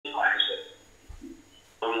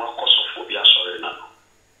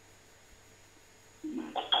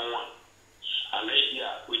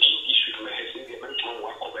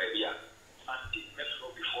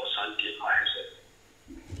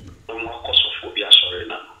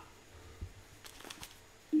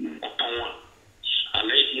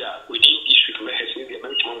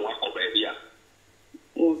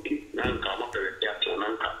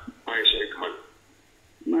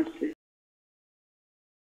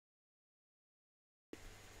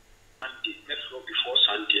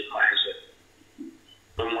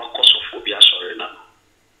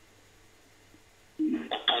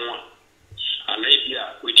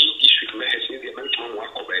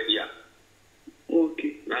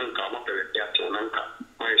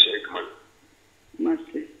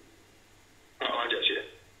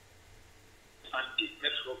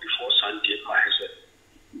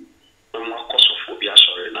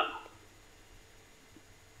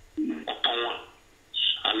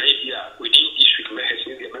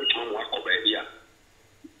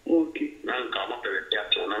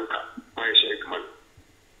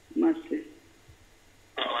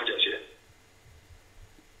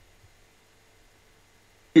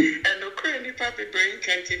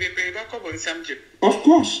Of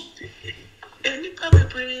course.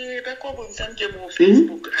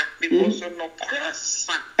 Facebook because no crass.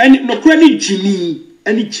 And no credit Jimmy,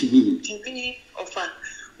 any Jimmy.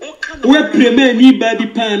 Where premier ni baby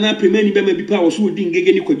pana, premier ni baby power, so didn't get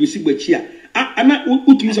any could you see what here. I'm not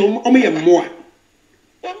what you say, more.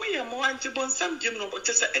 One way more antibon some Jim no, but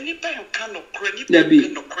just any pen cannot credit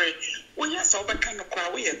no credit. When you saw the kind of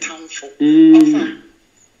crowd we a town for.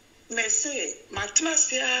 May say,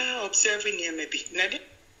 Matnasia observing here maybe.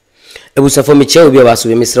 Ebusa for me che obi abaso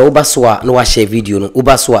be Mr. Ubaswa na wa share video no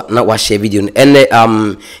Ubaswa na wa share video no ene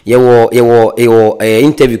yewo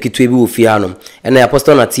interview kitu ebi wo fia no ene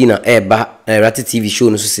Apostle Natina ba Rati TV show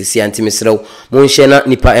no so sesi anti Mr. Mo nhye na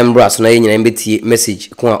nipa embras na yenyina mbeti message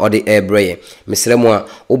ko a ode breye Mr. Mo a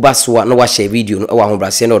Ubaswa na wa share video no wa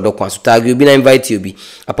hobrase na odokwa so tag you bi na invite you bi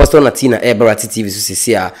Apostle Natina ba Rati TV so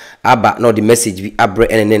sesi aba na ode message bi abre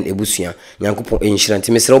enen ebusua nyankopon enhyira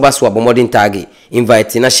anti Mr. Ubaswa bo modern tag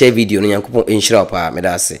invite na share video no nyankopon enhyira pa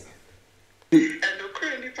medase.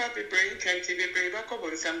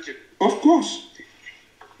 Of course.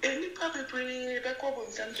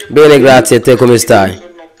 Bene, grazie a te, come stai?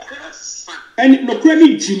 And no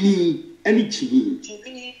credit Jimmy, any Jimmy.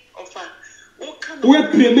 Where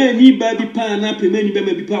premier ni baby pana, premier ni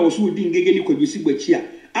baby power, so didn't get any could you see what here.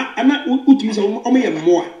 I'm not what you say, only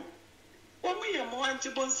more.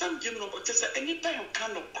 Some Jim no, but just any time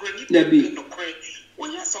cannot credit no credit.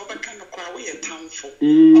 When you saw the kind of crowd we a town for.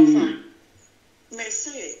 May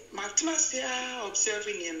say, Matnasia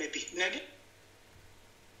observing here maybe.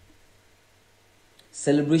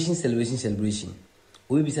 Celebration.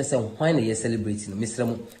 We be say why na you celebrating? Mr.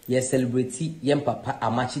 Mo, you celebrate yem papa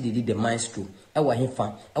Amachi did the maestro. Ewa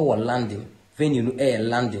himfa, ewa landing. Venue no air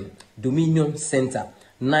landing. Dominion Center,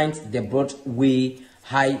 9th the Broadway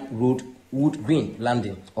High Road Wood Green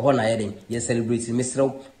landing. Oho na yedin. You celebrating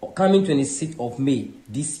Mr. Coming 26th of May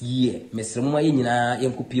this year. Mr. Mo nyina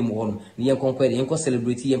yenko pie mo hono. Ni yenko kwede yenko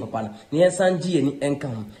celebrate yem papa na. Ni ensanji ni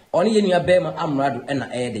enkam. Oni yenu abema amrado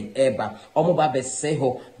ena eden eba omo ba be say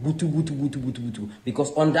ho butu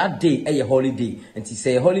because on that day a holiday and he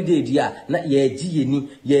say holiday dia na ye ji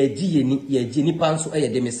yeni panso e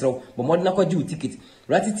de mesrew bo mod na kwaji ticket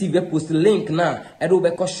Rati TV post link na edo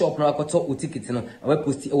be ko shop na akoto o ticket no we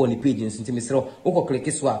post e woni page nso nti mesrew wo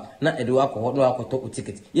click so a na edo akọ no akoto o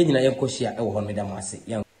ticket ye nyina ye ko share e wo ho medam ase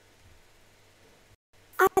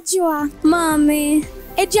Ajua mami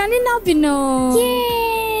ejani na bino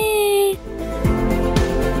yeah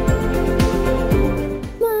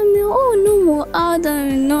mami oh no mo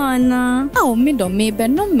adam no ana oh me do me be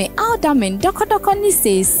no me adam ndokodoko ni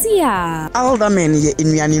sesia aldamen ye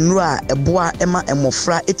enuane nuru a eboa ema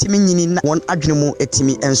emofra etimi nyini na won adwene mu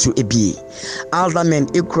etimi enso ebie aldamen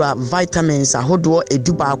ekura vitamins ahodo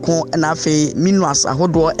edubaako na afi minerals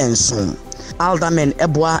ahodo enso aldamen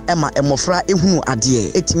eboa ema emofra ehunu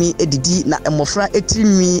ade etimi edidi na emofra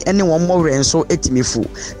etirimi ene won mowre enso etimi fu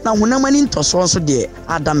na honamani ntoso nso de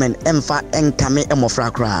aldamen emfa enkame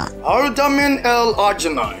emofra kra aldamen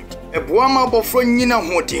L-arginine eboa ma bofro nyina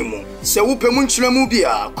hodemu se wopemu nkyeremu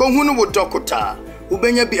bia kohunu wo dokota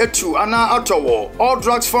ubenya bi atu ana atowo All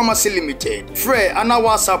Drugs Pharmacy Limited free ana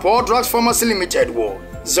WhatsApp All Drugs Pharmacy Limited wo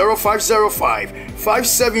 0505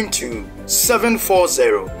 572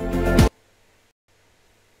 740.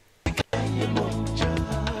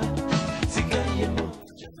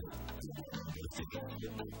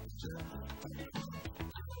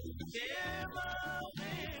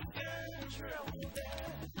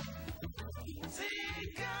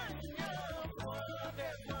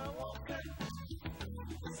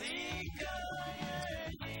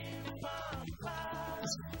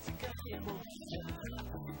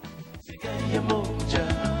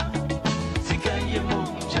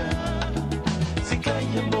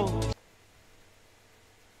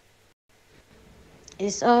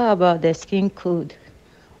 It's all about the skin code.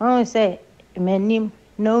 I say, my name,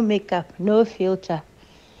 no makeup, no filter.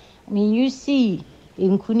 I mean, you see,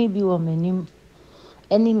 in Kuni be my name,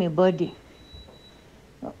 any my body.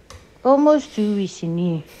 Almost 2 weeks in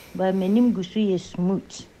here, but my name Gusu is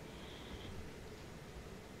smooth.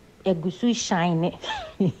 A Gusu shine.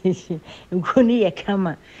 Kuni a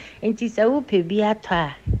camera. And it's a whoop be at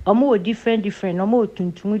her. A more different, no more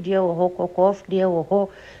tuntumu dear or hawk off there or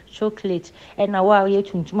chocolate and a while yet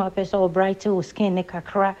to my person or brighter or skin a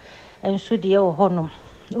cra and so dear or honor.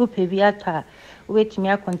 Upe beata, wait me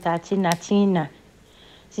a contacting Natina.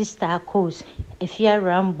 Sister Coast, a fear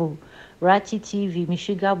Rambo, Ratty TV, me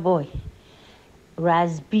sugar boy,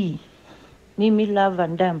 Rasby, Mimi Love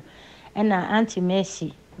and Dam, and our Auntie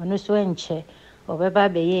Mercy, on a swenche or a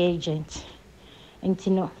baby agent. And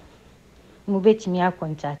Tino, mo betimi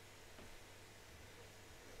akontact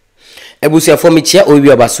Ebusia for mechia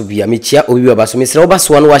owi abaso bia mechia owi abaso mesra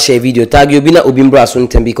obaso no wa share video tag obi na obi mbra so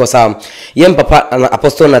ntem because yem papa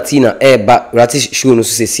apostle Natina ba rati show no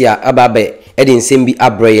so sesia ababe edi nsem bi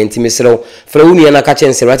abraye enti mesra fra wuni na ka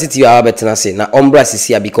chense rati ti abetena se na ombra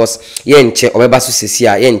sesia because ye nche obeba so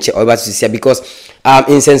sesia ye nche obeba so sesia because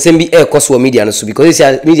insensem bi ekoso media no so because this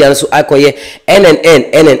media no so akoye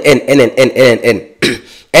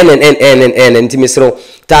NNN enti mesra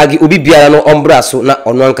tagi obi biara no ombra so na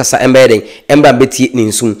ono ankasa embeden embra betie ni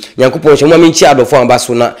nsum nyankopon hye mo menchi adofo amba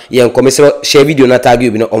so na yen komesero share video na tagi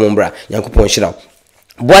obi no ombra nyankopon hyira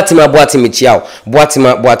boati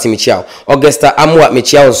mechiao Augusta Amwa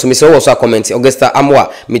mechiao so mesero wo so comment Augusta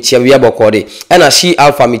Amwa mechiao bia bokode ena she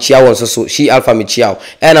alpha mechiao so she alpha mechiao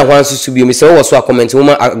ena hwan so bi mesero wo so comment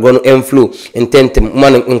mo agrono enflow intentem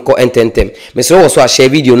man nko intentem mesero wo so share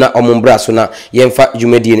video na ombra so na yemfa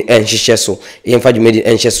jumedi en hihye so yemfa jumedi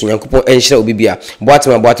en hihye so nyankopon enhyira obi bia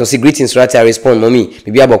boati so greetings right I respond mommy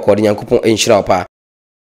bia bokode nyankopon enhyira opa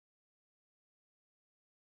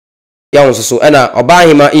ya so ena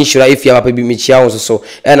obahima inshura ifia papa bi michia so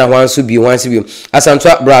ena hwanso bi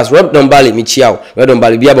asantwa bras rob dombali michia red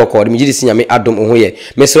dombali bia bokod mi gidi sinyame adom ohoye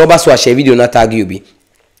mesro ba so share video na tag you bi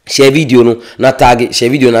share video no na tag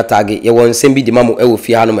ye won sembi di mamo ewo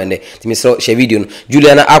fia no mende ti mesro share video no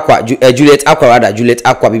Juliet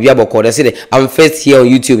Aqua bia bokod say I'm first here on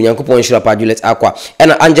YouTube nyankopon inshura pa Juliet Aqua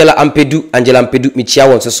ena Angela Ampedu michia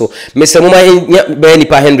won so mesro mama be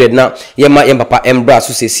nipa 100 na yem papa embra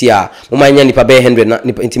so sesia mama nya nipa be 100 na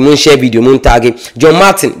nti mun share video mun tag John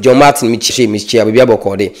Martin michia bia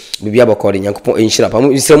bokod nyankopon inshura pa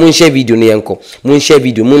mun share video ne yenko mun share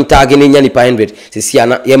video mun tag ne nya nipa 100 sesia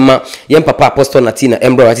na yem papa apostle Natina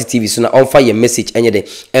embra wati TV so na onfa ye message enye de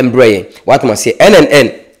embra ye what ma say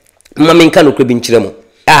NNN mama nka no krebi nchiremo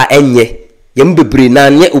enye yem bebre na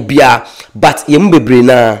nye obia but yem bebre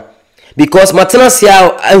na because matena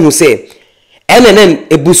sia ahu say NNN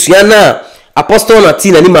ebusua na apostle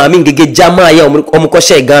Natina ni maami ngege jama ya omukọ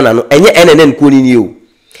share Ghana no enye NNN ko ni o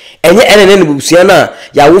enye NNN ebusua na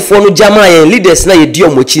ya wofo no jama ya leaders na ye di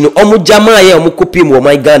omochi no omu jama ya omukopim wo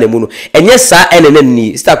my Ghana mu no enye sa NNN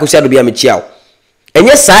ni star ko sia do bia mechiao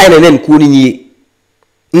enye sa NNN ko ni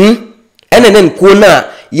NNN ko na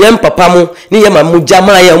yem papa mu ni yem amu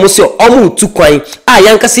jama ya omu se omu tukwan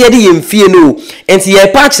yankase ye de yemfie no enti ye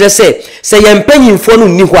pa kire se yempanyimfo no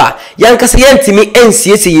ni ho a yankase yentimi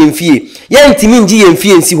ensie se yemfie yentimi ngi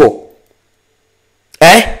yemfie ensi ho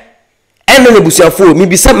ene nebusiafo mi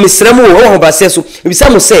bisa mesremu wo ho ba se so mi bisa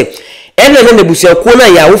mo se ene nebusiafo na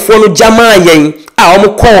ya wofo no jama yen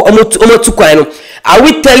omu tukwan no are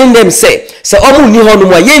we telling them say omu ni ho no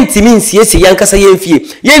mo yentimi nsie se yankase yemfie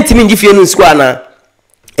yentimi ngi fie no nsi kwa na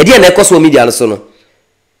edi na ekoso media no so no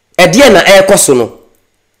edi na ekoso no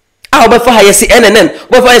obefa ha yesi NNN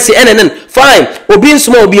obefa yesi NNN fine obi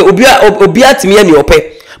nsoma obi atimi ya ni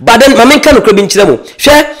ope but then mamenka no krebi nchiremo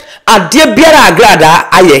hwe ade biara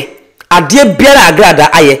agrada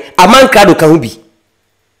aye amanka do ka hu bi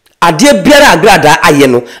ade biara agrada aye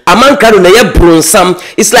no amanka do na ye bronsam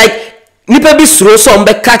it's like nipa bi suro so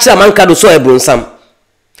mbe catch amanka do so e bronsam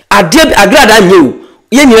ade agrada nyew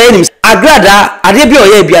ye nyira enim agrada ade bi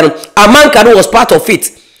oye bia no amanka do was part of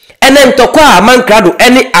it and then tokwa amanka do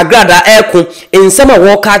any agrada eko ensema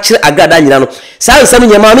wo catch agrada nyira no sa nsem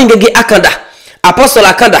nyema mi ngege akanda apostle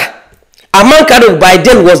akanda amanka do by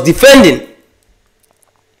then was defending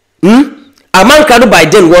Amankado by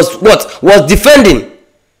then was defending.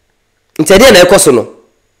 Ntede na ekoso no.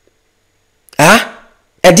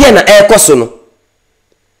 Ede na ekoso no.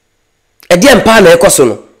 Ede mpa na ekoso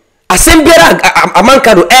no. Asembiara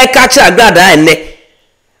Amankado ka kira agrada enne.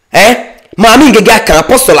 Maami ngege aka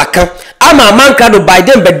apostle aka. Ama Amankado by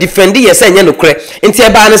then be defending yesa enye no kre. Nti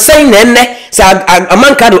eba na sen na enne sa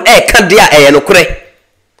Amankado ka dia no kre.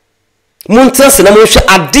 Muntanse na monhwe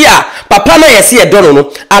ade a papa na yesi ye dono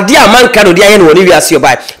no ade a manka no dia ye no woni wiase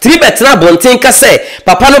obai tibi betena bonten ka se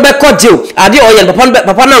papa no be kodjew ade o ye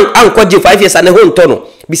papa na ankodjew 5 years ane ho nto no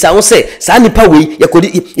bisa wo se sa nipa wei ye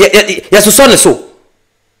kodi ye so ne so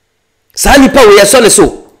sa nipa wei ye so ne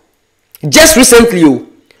so just recently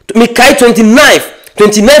me kai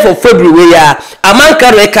 29th of February we ya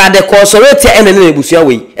amanka no ka de consolate ene na ebusua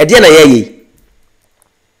wei ade na ye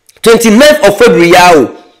 29th of February ya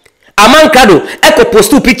Amankado eko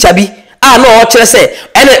postu picture bi no o kire se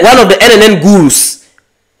one of the NNN gurus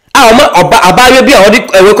oba abawe bi a odi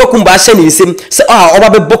ewekokumba hye ni nsem se oba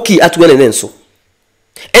be boki atu NNN so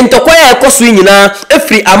entokwa ya ekoso nyina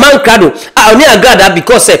efri amankrado a oni agrada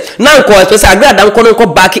because na nko especially agrada nko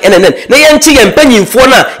back enen na ye nchi ye mpanyimfo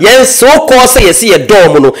na ye so ko se ye se ye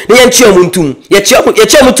dom no na ye nchi omuntum ye chi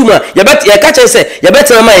omuntum a ye ka chen se ye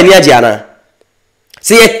betena ma ye ni age ana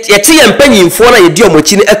se ye chi ye mpanyimfo na ye di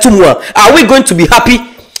omochi ne etumu a are we going to be happy?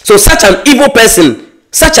 So such an evil person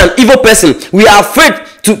we are afraid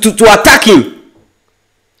to attack him.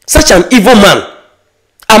 Such an evil man.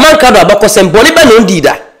 Amankado abakosem boni ba no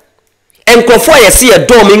ndida. Enkrofo ye se ye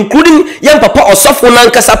dom including yan papa osofo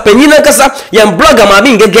nankasa panyin nankasa yan blogger ma bi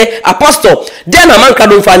ngege apostle den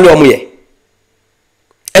amankado mfanye omoye.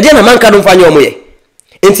 Den amankado mfanye omoye.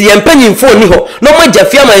 Enti yan panyimfo ni ho no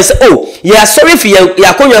magafia man se oh ye sorry fi ye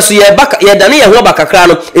akonwa so ye baka ye dane ye ho bakakra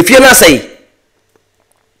no efie na sai.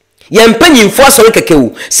 Ye panyimfo asori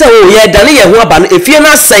kekewu se oh ye dane ye ho aba no efie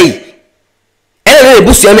na sai. Ene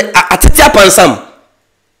ebusuan atete apansam.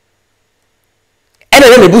 Ene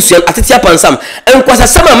ebusuan atete apansam. Enkwasa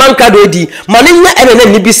sama mankado edi manenya ene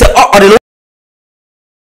ni bi se ode no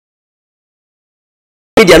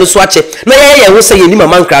media no so ache na ye ho se ye ni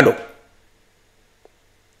mankado.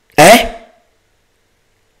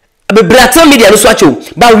 Bebrata media no so ache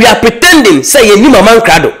but we are pretending say ye ni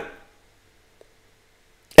mankado.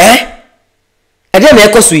 Ede na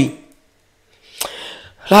ekosui.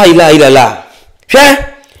 La ilaha illallah.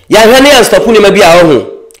 Ya hwani an stop ni ma bia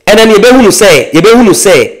ho ena ne yebehunu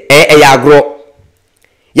se ya agro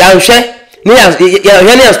ya hwe ni ya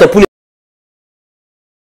hwani an stop ni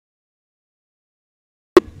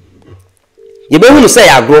yebehunu se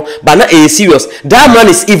ya agro but na serious. That man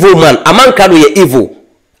is evil man. Amankado ye evil.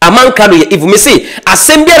 Me say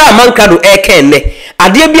asembiara amankado ekenne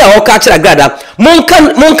ade bia o ka kira gada monka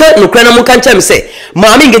nokra na monka ncha me say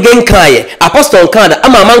maami ngege nkaye apostle nkada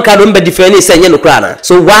ama amankado mbe defend say nye nokra na.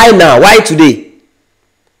 So why now? Why today?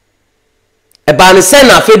 Eba ne say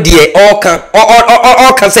na afa die o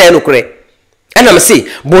ka say nokre ena me say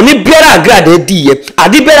boni biara agrada diye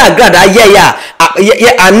ade biara agrada ye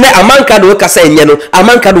anne amankado ka say nye no.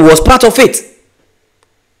 Amankado was part of it.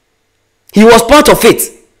 He was part of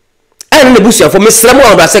it. And the bush for Miss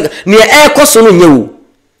Ramon near air cost on you.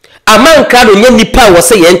 A man card on any power was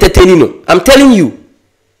say entertaining. I'm telling you.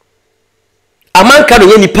 A man card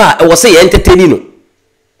on any power was say entertaining.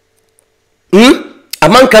 A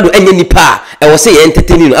man card on any power I was say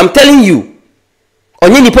entertaining. I'm telling you.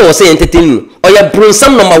 On any power was say entertaining. Or your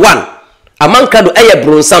bronsam number 1. A man card on a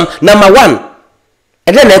bronsam number 1.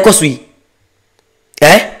 And then air cost we.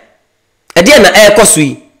 And then air cost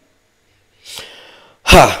we.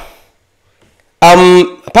 Ha.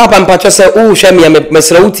 Papa mpacho se hwemi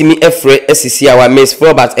mesra utimi efre asisi a wa Miss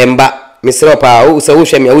Robert Emba mesra pa se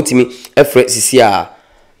hwemi utimi efre asisi a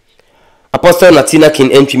Apostle Natina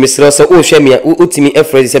King entry mesra se hwemi utimi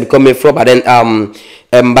efre se become Miss Robert then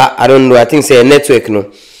Emba I don't know I think say network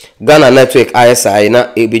no Ghana network ISI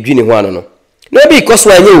na e bedwini ho ano no na be because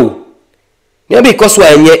wa nye o na be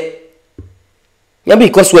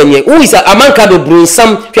because wa nye who is Amankado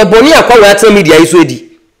brunsam hwe boni akwa wa atra media iso edi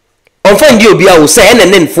onfen di obi a wo say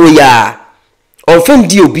enen fo ya onfen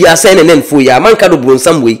di obi a say enen fo ya Amankado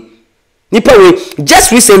brunsam we nipa we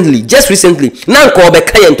just recently na nko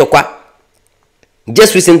obeka ye ntokwa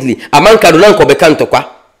just recently Amankado na nko obeka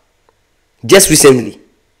ntokwa just recently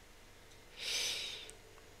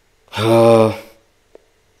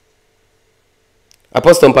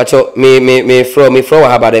Apostle Mpacho me from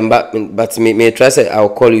about them but me try say I'll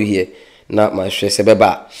call you here now my stress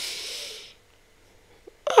beba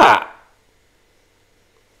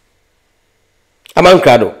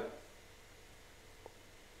Amankado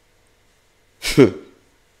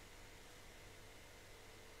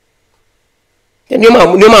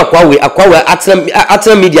Nyoma akwawe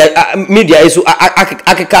atra media isu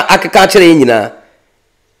akeka kire nyina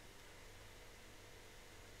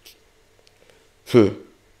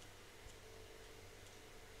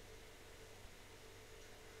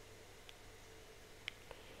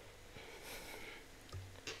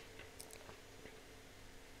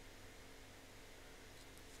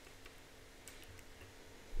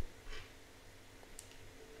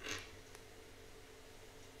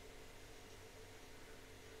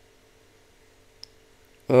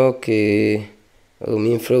Okay. Oh,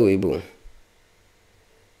 me infrowable.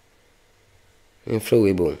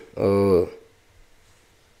 Oh.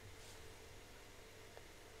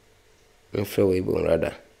 Infrowable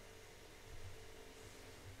rather.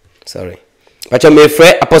 Sorry. But me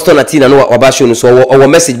friend Apostle Natina no wabasho no so our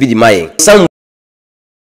message be the mine. Some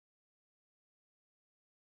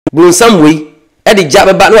way e dey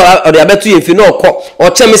jab ba no or dey abetu ye fi no ko o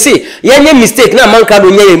che me say yenye mistake na Amankado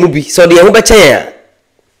nya ye mu bi so dey ho be chen ya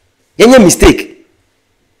yenye mistake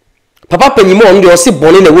papa panyimo on de o se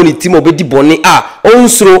bone na woni tim obedi bone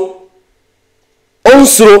onsuro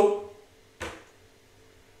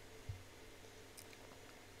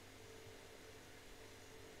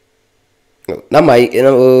na mai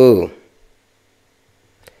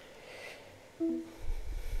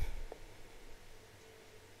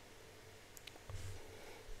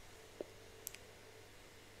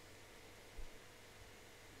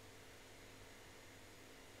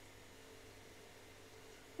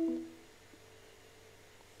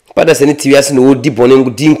pada sene tiwiase no odi bone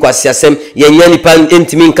ngudi nkwase asem yenya nipa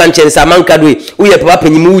entimi nka nchen sa manka do wo ye papa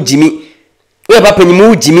panyimu ujimi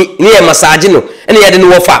ni ye massage no ene ye de no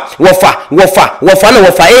wofa na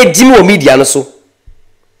wofa ejimi o media no so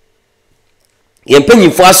ye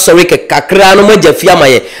mpanyimfo asori kakra no magafia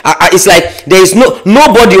maye it's like there is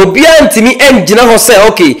nobody obia ntimi engina ho say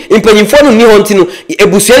okay mpanyimfo no ni ho ntino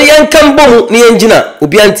ebusuani ye nkambom ni engina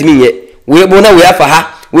obia ntimi ye we bo na we afa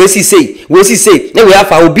ha we si say na we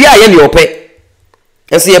afa obi aye ne ope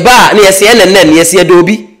ense ye ba na ye se enen ye se do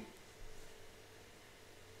obi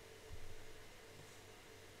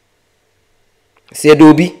se do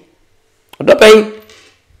obi odopen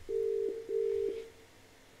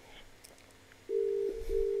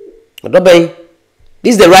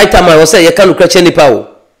this is the right time I was say you can question nipa o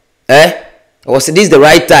I was say this is the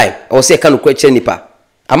right time I was say you can question nipa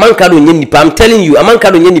amanka do nye nipa. I'm telling you, amanka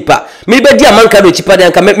do nye nipa. Me be di amanka do chipa de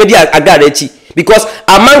anka me di agada echi because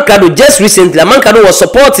amanka do just recently amanka do was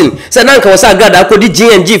supporting. Say nanka was agada akodi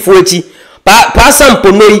GNG fo echi. Pa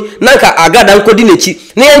sampo noi nanka agada akodi nechi.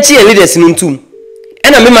 Ne enchi e leaders nuntum.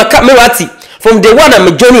 Ena me wati from the one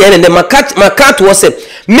I'm journey and then my cat was say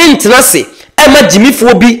mint na se e ma jimi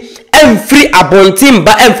fo bi emfri abontim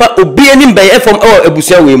ba emfa obi enim ba e from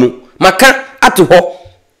ebusua we mu. Maka ato ho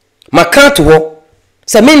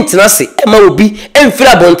se mentena se ema obi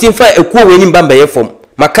emfira bontin fa ekuo weni mbamba ye fom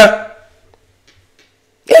maka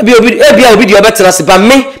ebi obi di obetena se ba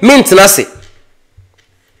mentena se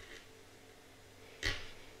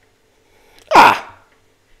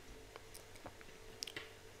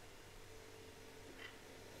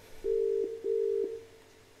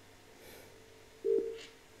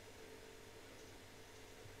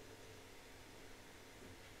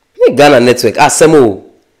Ghana network asemo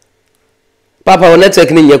papa o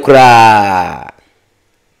network ni nyekura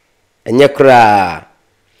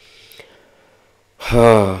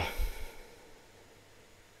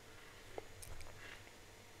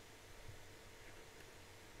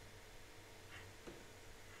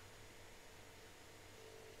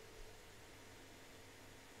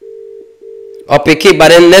opeke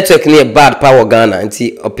but network ni bad power Ghana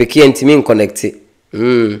anti opeke anti me connect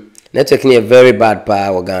network ni very bad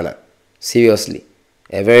power Ghana seriously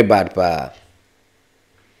a very bad power.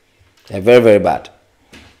 Very bad.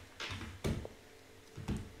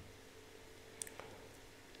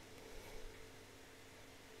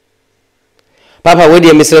 Papa, where the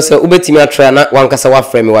Mr. Sir, ubeti me try na one kasa wa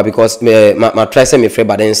frame me because my try say me frame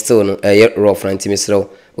but then still no raw front Mr.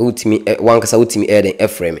 Utimi one kasa utimi air then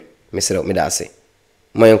frame Mr. me da say.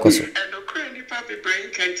 My enkoso.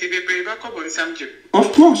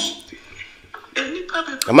 Of course.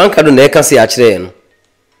 Amanka do na can say akire no.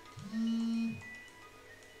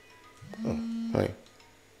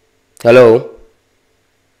 Hello.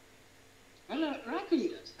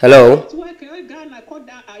 Hello.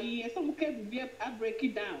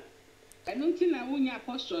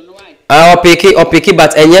 Picky,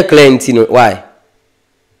 but any client, you know why?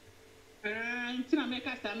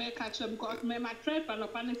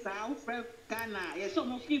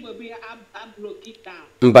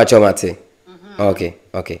 Mbachomate.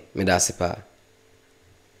 Okay. Me da sipa.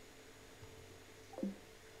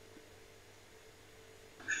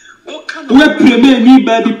 We premier ni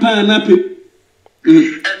badi pa na pe.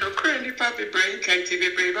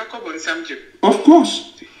 Of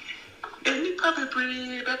course.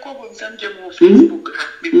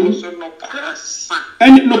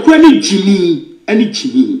 And no kwani Jimmy.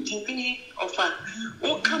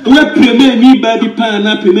 We premier ni badi pa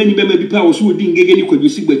na pe mani be bi pa wo so di ngege ni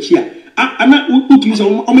kwadusi gbachi a. Ana utumi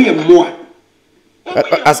so o me ye moa.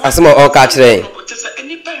 Asema o ka kire.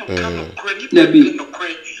 Nabi.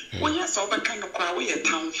 When you saw the kind of crowd, we are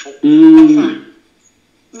thankful.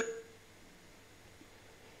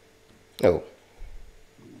 Oh.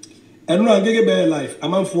 And no, I get a life. A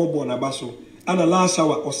man for born a basso. And a last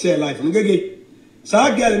hour or say life. And get so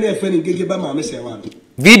I get an friend and get by my mess.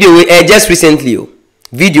 Video just recently.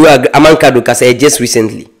 Video a man cado cast just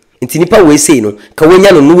recently. In Nipa we say no,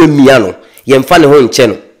 Kawanya no Miano, Yem fan home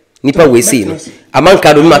channel. Nipa we say no.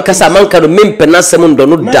 Amankado makasa amankado mempena sem ndo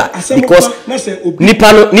no da because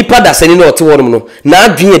nipa da sene no ote worum no na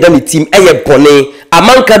adwen da ne team eye bone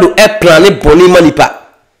amankado e plan bone ma nipa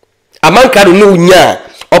amankado ne unya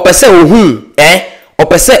opese ohun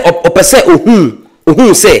opese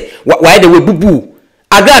ohun se why the we bubu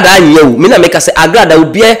agrada anya wo me na meka se agrada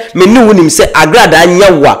obi me ne wonim se agrada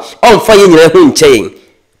anya wa onfa ye nyina ho nkyɛn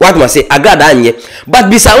what must say agrada anye but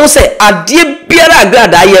bisa won say adie biara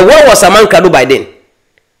agrada ye what was amankado by then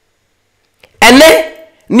ene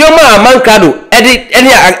nyoma amankado edi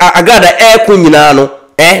agrada ku nyina no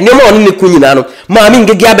nyoma oni ne ku nyina no maami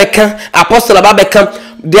ngege abeka apostle abeka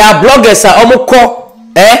they are bloggers omukọ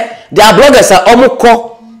they are bloggers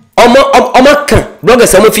omukọ omaka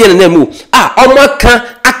bloggers omofie ne mu omaka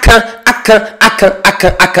aka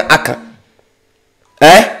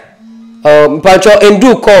mpacho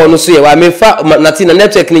endu call no so ye wa mefa nati na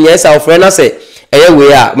network ni nyesa ofre na se eye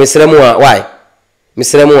we a mesremu a why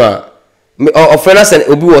mesremu a ofre na se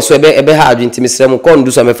obi wo so ebe ha adwenti mesremu call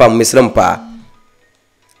ndu so mefa mesremu pa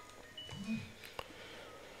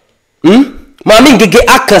mami ngege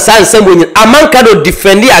aka sansem wonyin amankado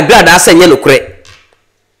defendi agrada asenye nokre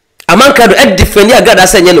amankado defendi agrada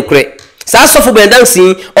asenye nokre sa sofo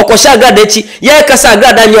bendansi okosha agrada echi ye kasa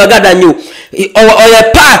agrada nyu oye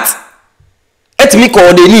part etimi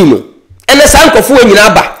ko de nimo ene sankofo wonyina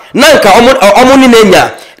ba nanka omo ni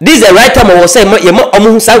nenya this is the right time I was say ye mo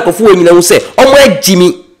omo sankofo wonyina hu se omo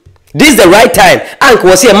agimi this is the right time anka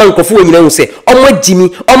wo se ye mankofo wonyina hu se omo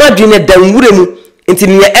agimi omo adwene danwure mu nti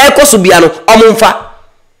ne ekoso bia no omo mfa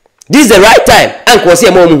this is the right time anka wo se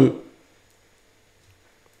ye mo omo hu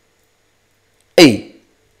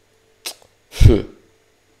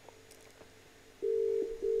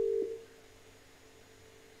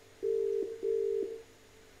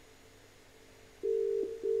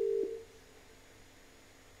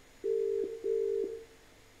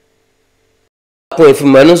if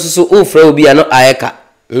manu so o fra obi ano ayeka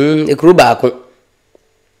ekuru ba ko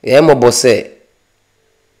ye mo bose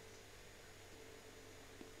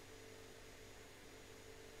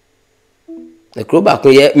ekuru ba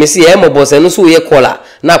ko ye mesi ye mo bose no so ye kola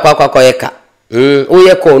na akwa yeka o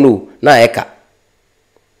ye ko no na ayeka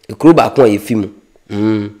ekuru ba ko ye fimu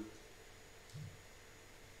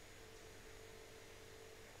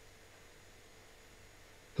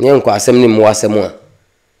nyen ko asem ni mo asem a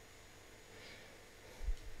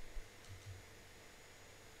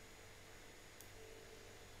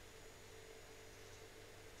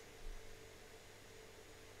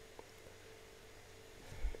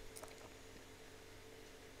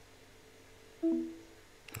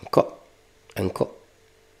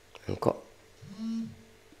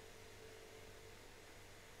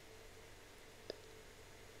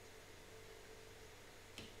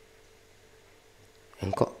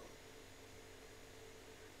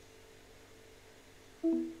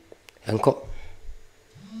Enko.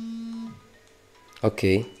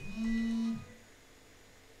 Okay.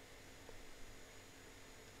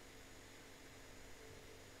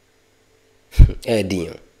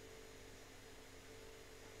 Dinho.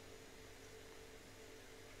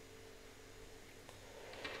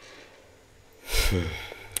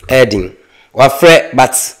 Adding. Wafre, but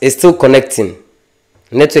it's still connecting.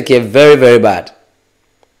 Network is very, very bad.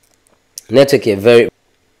 Network is very.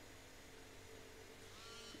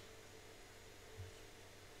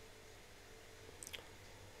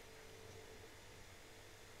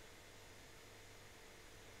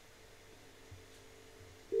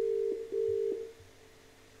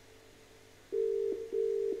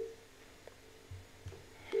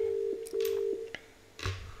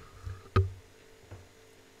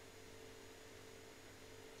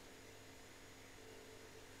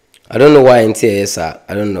 I don't know why in here, sir.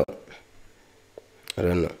 I don't know.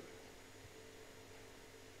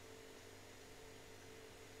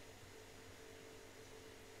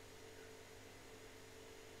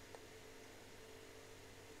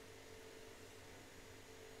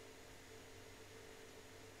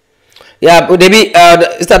 Yeah, but maybe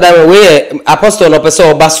Mr. Diamond, we apostle no person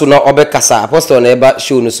obasu no obekasa apostle na eba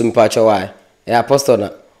show no sumpacho why. Yeah, apostle na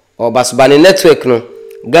obasu ba network no.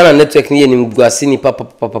 Ghana network ni yenim guasi ni papa.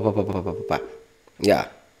 Yeah.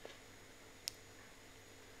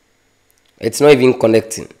 It's not even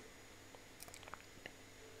connecting.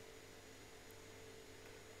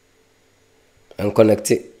 I'm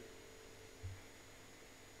connected.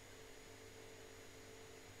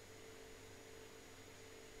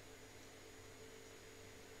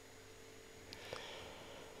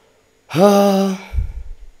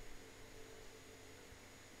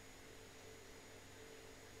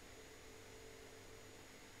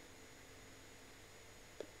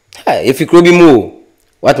 Hey. if you could be more.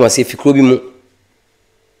 What must if you could be more?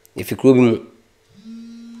 If you could be more.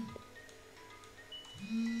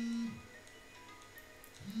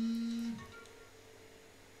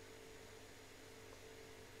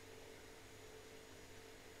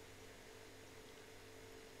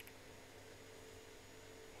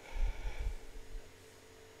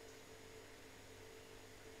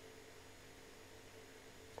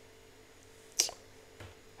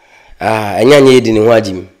 Anyanya edi ni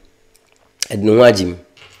wajim. Edni wajim.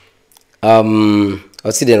 I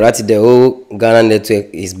see the right the whole Ghana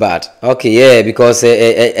network is bad. Okay, yeah, because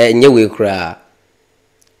anyway cry.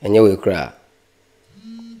 Anyway cry.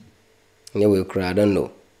 Anyway cry, I don't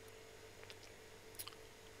know.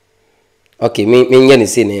 Okay, me ngani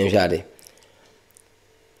say na enhwade.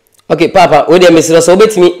 Okay, Papa, we dey Mr. So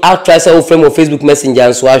betimi out try say frame on Facebook Messenger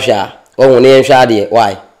and so ahwa. Oh, na enhwade.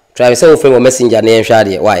 Why? Try say frame on Messenger na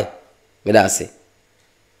enhwade. Why? Me da say.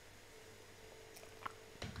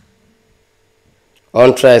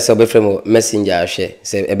 On try so be frame Messenger share.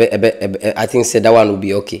 Say I think say that one will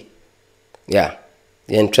be okay. Yeah.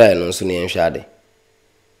 Then try no so na enhwade.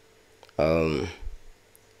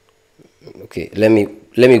 Okay, let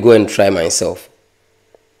me go and try myself.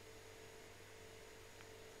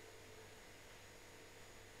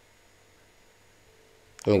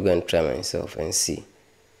 Let me go and try myself and see.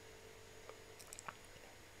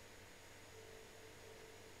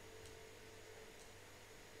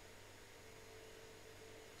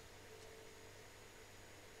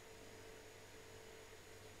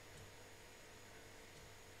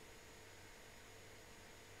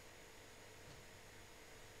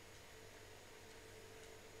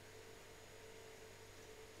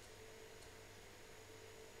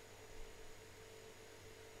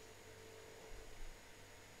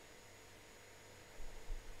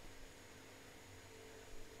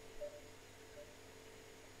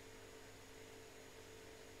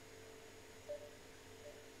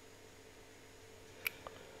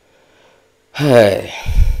 Hey.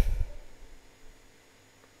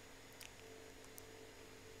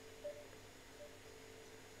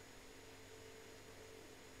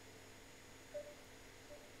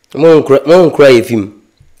 Mon cry if him.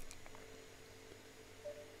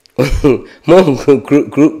 Mon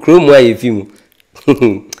cry moi if him.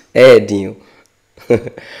 Eh dio.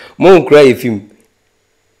 Mon cry if him.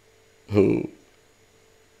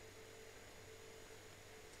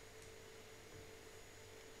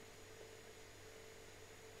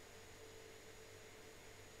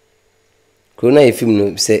 Corona if him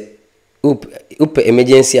no say up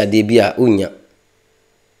emergency ade bia unya.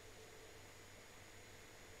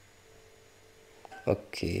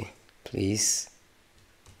 Okay, please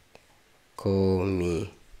call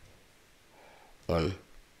me on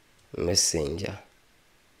Messenger.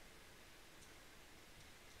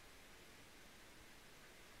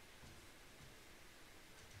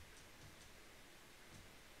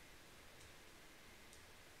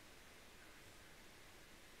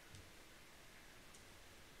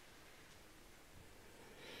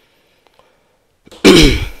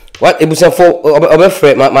 What ebusa for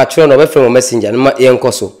obefre my children obefre on Messenger ma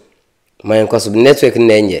yenkoso my yenkoso network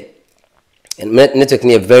na enye network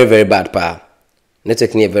na very very bad pa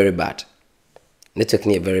network na very bad network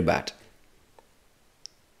na very bad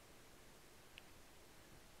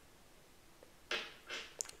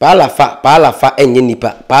pa fa enye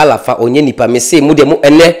nipa pa fa onye nipa me say mu de mu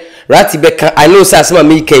ene rati beka I know say asema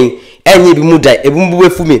me ken enye bi mu dai ebumbu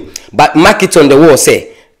wefu me but mark it on the wall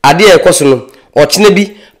say ade yenkoso no ochine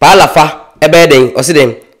bi Palafa ebeden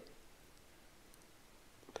osiden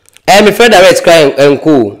my friend direct crying and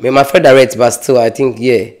cool. Me my friend direct but still I think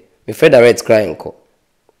yeah. My friend direct crying cool.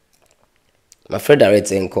 My friend direct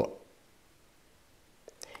and cool.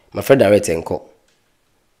 My friend direct and cool.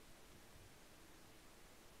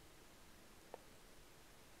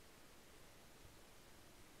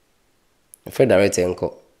 My friend direct and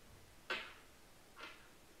cool.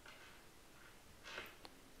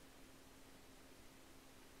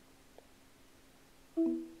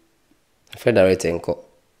 Federate enko.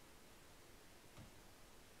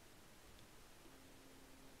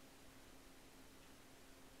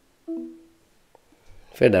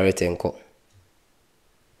 Federate enko.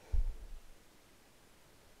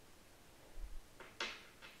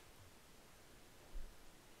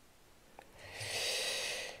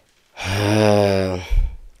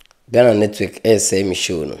 Ghana network SM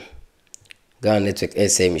show no. Ghana network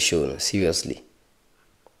SM show no. Seriously.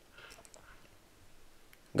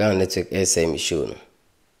 Ghana network SM show no.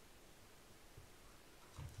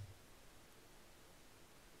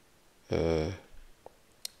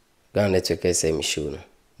 Ghana network SM show no.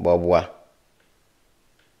 Bobwa.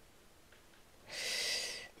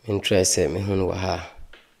 Interest me who know her.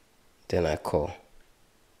 Then I call.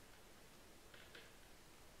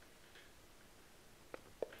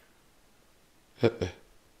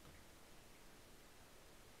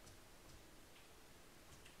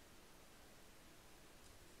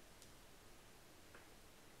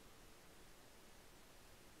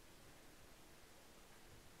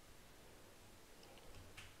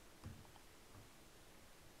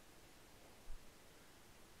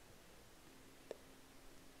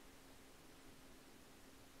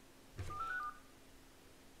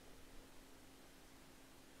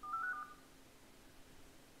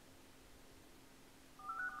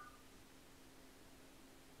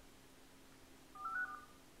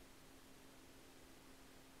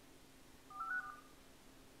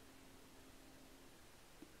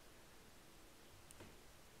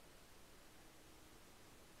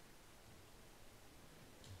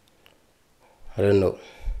 I don't know.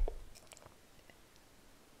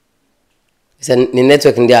 It's a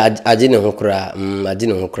network in there. I didn't hokra.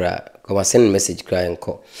 Come and send message cry and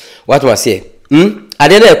call. What must I say? I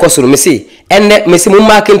didn't cause me see. And Miss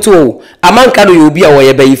Mumakin too. A man can you be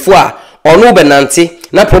away by four or no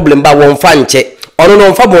benanti. No problem, but one fan check. Or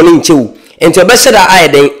no for boning chew. And to best that I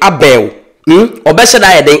then a bell. Or best that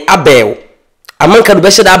I then a bell. A man can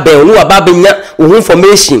best that bell. No babinya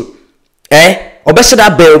information. Obeshada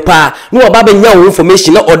bell pa no obabe nya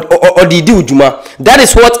information or the do juma. That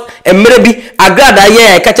is what maybe agrada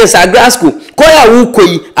ye catch us agra school koya wu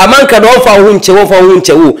koyi amanka do fa hu nche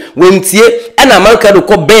wo wentie na amanka do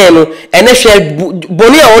ko ben no ene hwe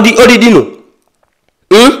boni a odidi no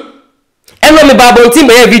eno me babo ntim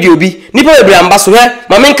be video bi nipa we bra mbaso he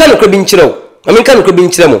mamenka no krobi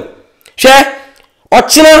nkirew mo hwe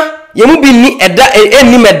ochina yemu bi ni eda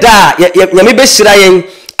eni meda yame be hira yen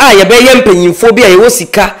ye be ye mpanyimfo bi a ye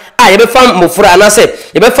wosika ye be fa mofura anase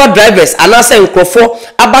ye be fa drivers anase nkrofo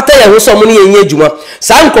abata ye ho so mo ne ye adwuma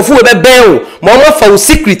sa nkrofo we be ben o mo fa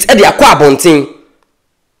secret e de akwa abonten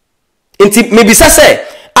enti mebisa se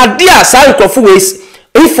ade a sa nkrofo we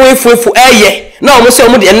ifo eye na o mo se o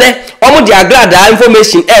mo de ene o mo de agrada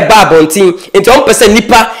information e ba abonten enti o pese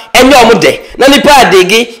nipa enye o mo de na nipa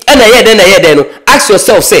adegi e na ye de no ask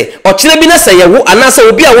yourself say o kire bi na se ye wo anase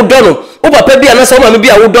obi a wo do no o papa bi anase o ma bi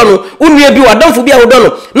a wo do no unue bi wadamfo bi a wo do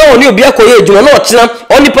no na oni obi akoye adwuma na o kire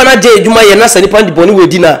oni pa na je adwuma ye na se nipa de boni we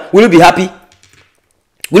di na will you be happy?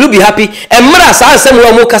 Will you be happy? Emra sa ansem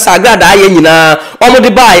wo mo kasa agrada aye nyina o mo de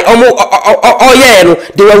bai o mo ye no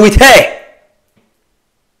they were with her.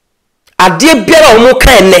 Ade biara o mo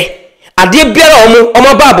kan ne ade biara o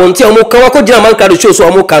mo ba bonte o mo kan ko gina man card show so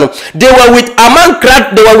o mo kan they were with a man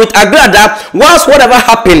card, they were with agrada once whatever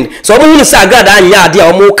happened so o mo hunu say agrada anya ade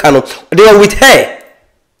o mo kan they were with her.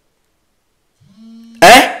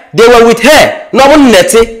 They were with her no mo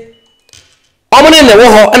nete o mo ne wo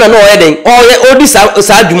ho na no o ye den o ye odi sa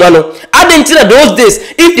adwuma no adentina those days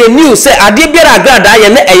if they knew say ade biara agrada ye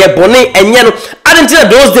na eye bone enye no adentina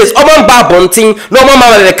those days o mo ba bontin no mo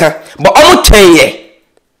ma beka but o mo tenye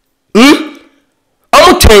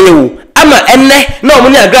ama enne na omo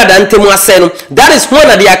ni agrada ntemu ase no that is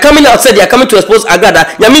when they are coming out say they are coming to expose agrada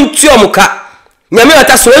nyame ntuomuka nyame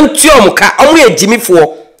ata so ntuomuka omo ye jimi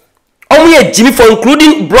for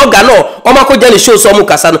including blogger no omo akoja ne show so omo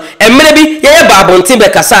kasa no emere bi ye ba abontin be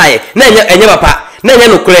kasa ye na enye papa na enye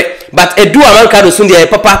nokre but edu amanka do sun dey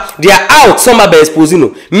papa they are out some be expose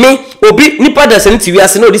no me obi nipa da se ntiwi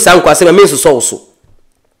ase na odi san kwase me so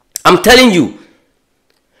I'm telling you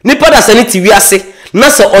nipa da se ntiwi ase na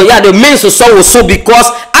so oya the men so because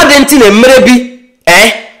adentin emere bi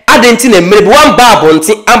adentin emere bi wan ba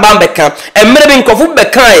abontin amba mbeka emere bi nkofu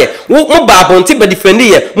beka ye mo ba abontin be defend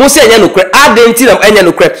ye mo se enya nokre adentin am enya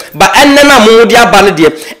nokre ba enne na mo di aba ne de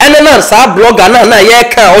enne na sa blogger na ye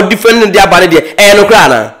ka o defend de aba ne de nokre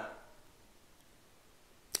ana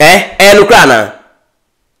nokre ana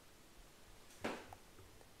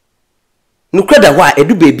nokre da wa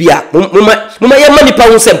edu bebi a mo ye manipa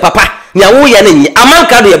hu sem papa nya wo ye na nyi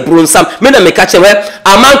amanka do ye bronsam me na me ka chewe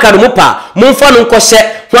amanka do mo pa mo fa no nkɔhye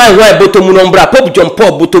hwan botomu no mbra pop John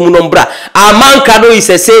Paul botomu no mbra amanka do is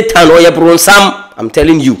a Satan or ye bronsam. I'm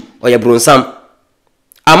telling you or ye bronsam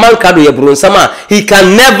amanka do ye bronsam he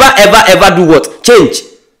can never ever do what change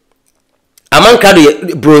amanka do ye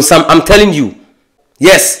bronsam. I'm telling you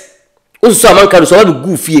yes uso amanka do so wa do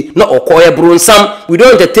gufie na okoye bronsam we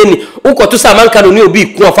don't entertain ukoto sa amanka do ni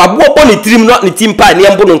obi ku afa bo ni trim no ni timpa ni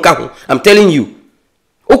embo no nka ho. I'm telling you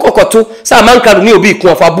ukokoto sa amanka do ni obi ku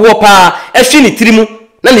afa bo pa ehwe ni trim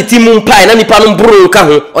na ni timu mpa na nipa no mbro nka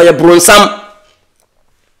ho oye bronsam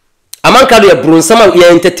amanka do ye bronsam ye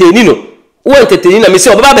entertain no wo entertain na me se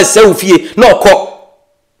obaba be se ofie na okọ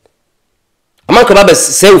amanka ba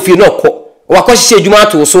se ofi no kɔ wakɔ hye adwuma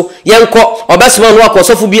to so yenkɔ obesoma no wakɔ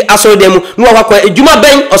sofo bi asɔre dem no wakɔ adwuma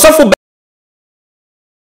ben osofo ben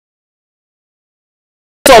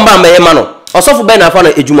so mba meyema no osofo ben afa no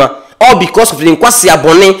adwuma all because of the nkwasi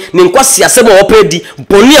abone ne nkwasi asemo opedi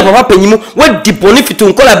boni papa panyimu we di boni fitu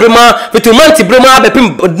nkola brema fitu manti brema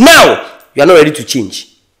abepim. Now you are not ready to change.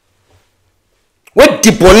 We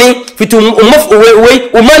di boni fitu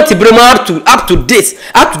we manti brema up to date.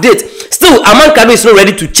 Still Amankado is not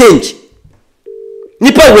ready to change.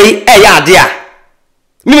 Nipa we ya dia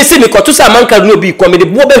me say me koto say Amankado no bi come de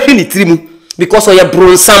bo be hwi ni trimu because of your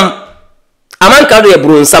bronsam. Amankado ye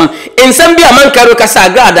bronsam ensam bi Amankado kasa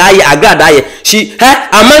agrada aye she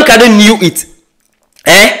Amankado knew it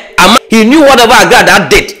he knew whatever agrada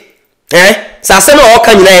did sase no all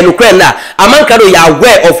kan nyina ye no kra na Amankado ye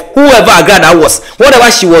aware of whoever agrada was,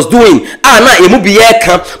 whatever she was doing na emu bi ye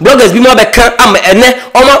kan bloggers bi mo be kan am ene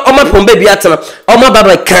oma pombe bi atena oma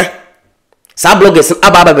baba kan sa bloggers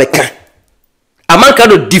ababa be kan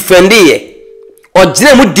Amankado defend ye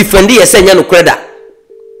ogire mu defend ye se nya no kra da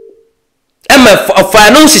fa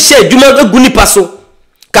no hihye adwuma aguni paso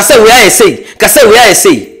kase we aye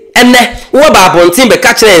sei enne wo ba abontin be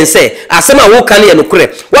ka kire ense asema wo kan ye no kure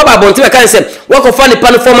wo ba abontin be ka ense wo ko fa ni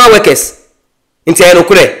pan formal workers nti ye no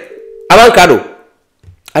kure Amankado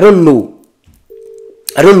I don't know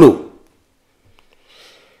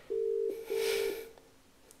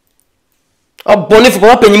oboni fo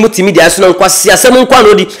papa panyimu timi dia so no kwasi asem nkwa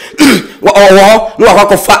no di wo no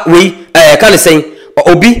akwa fa we kan sen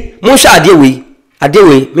obi mo hwa ade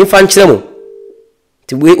we me fa nkyere mo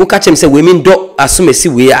ti we o ka chem se we me ndo asomesi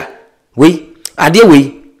we a we ade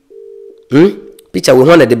we picture we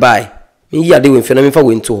hona de buy me yi ade we mfe na me fa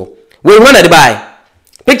we nto ho we hona de buy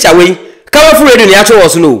picture we powerful radio ne ya kire wo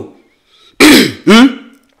so no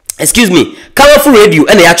excuse me powerful radio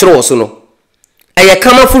ene ya kire wo so no eye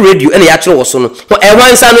powerful radio ene ya kire wo so no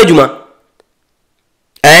wansa no adwuma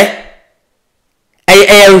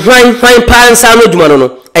hwan pansa no adwuma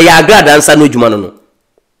no eya agrada nsa no adwuma no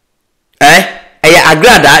eya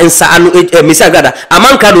agrada nsa anu mesi agrada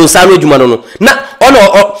Amankado nsa no adwuma no na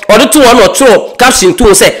ono to ono to caption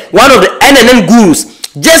to say one of the NNN gurus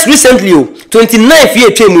just recently 29th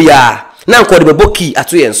year twemu ya na nko de beboki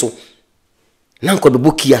ato yenso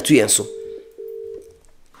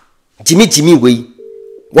jimi we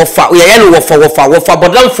wofa yeye no wofa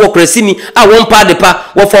bodamfo krasini a won pa de pa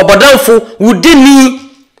wofa bodamfo wudini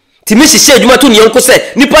timi hihye adwuma to niyanko se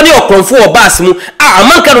nipa ne okromfo obas mu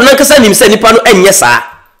Amankado nankasa nim se nipa no enye saa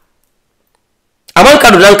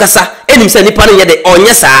Amankado nankasa enim se nipa no yede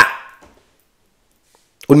onye saa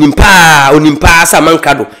onimpa sa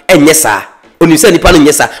Amankado enye saa onim se nipa no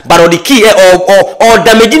enye saa but the key o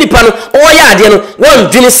damage nipa no o ya ade no won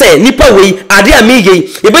dwene se nipa wei ade a meye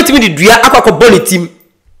yebetimi di dua akwakọ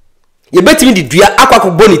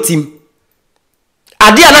bonitim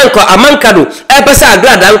ade ananko Amankado pese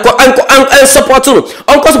agrada anko support no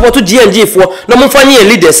onko support GNG fo na momfanye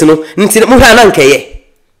leaders no nti mo hwa ananka ye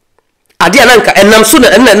ade ananka enam so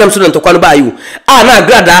na ntokwa no ba ayu na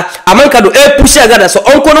agrada Amankado push agrada so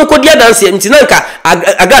onko no kodi dance nti nanka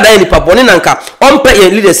agrada ye nipa bone nanka onpe ye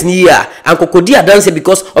leaders ni ya anko kodi dance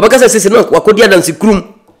because obekasa sese no wakodi dance krum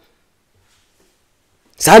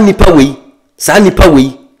sa nipa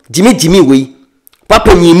wei jimi wei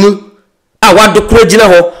papa nyimu wado kura gina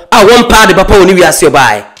ho won pa de papa woni wiase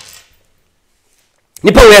obae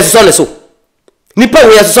nipa we so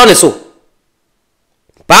ne so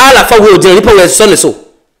pa la fa we ogina nipa we so ne so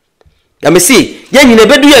ya mesi ye nyine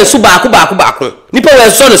bedu ye so baako nipa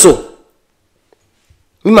we so ne so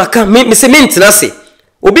mi maka me se mentena se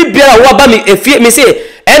obi biara wo ba me efie me se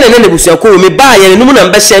ene ne busuanko me ba ye num na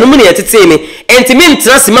mbehye num ne yetete me enti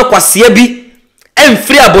mentena se makwase bi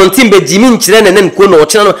free abontin be jimi nkyere nenen ko no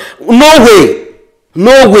ochena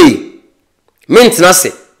no way mentena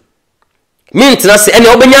se ene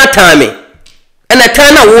obenya time ene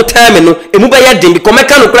time na wo time no emu ba ya dem because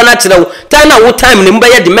meka no kura na kyere wo time na wo time ne emu ba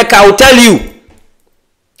ya dem meka I will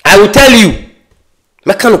tell you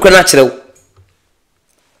meka no kura na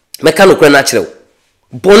kyere wo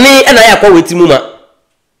boni ena ya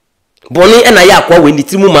kwa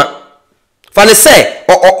wetimu ma fane se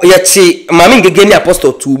yechi mami ngege ni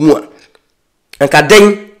apostle tu mu a nka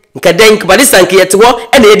den kabadisa nke yete ho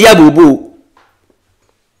ena yedi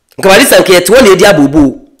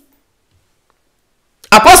abubu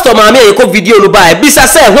apostle mami yeko video no ba bisa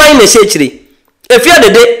se hwan na shechire efia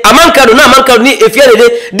dede Amankado ni efia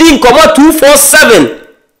dede di nkomo 247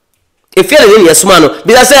 efia dede ni yesuma no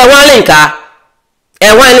bisa se hwan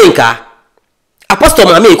linka apostle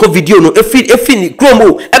mami yeko video no efi ni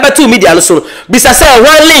Chrome ebetu media no so bisa se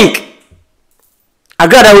one link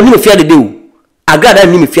agrada oni me fia de o agrada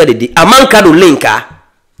ni me fia de amanka do linka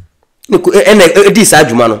edi sa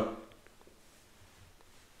adwuma no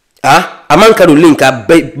amanka do linka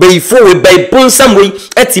beifo we beibonsam we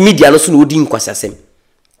ati media no so no odi nkwasasem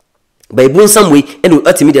beibonsam we eno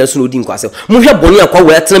ati media no so no odi nkwasasem mo hwe boni akwa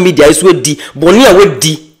we atena media so odi boni a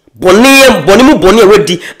wadi boni mu boni a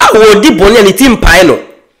wadi a wodi boni a ni ti mpai no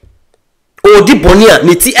odi boni a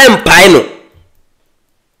ni ti empai no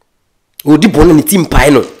odi boni ni ti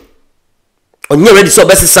mpai no onye ready so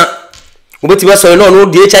besesa obeti be so no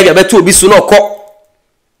di HIV abeto obi so no kọ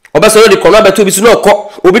obeso de kono abeto obi so no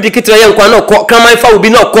kọ obi di kitira ye nkwa no kọ kraman fa obi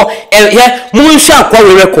no kọ ye munhwa akwa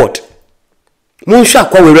we record munhwa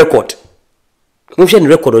akwa we record munhwa ni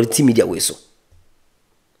record of the media we so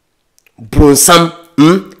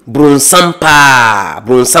bronsam pa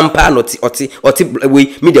noti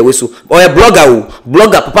we media we so oye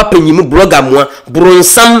blogger papa penyimu blogger moa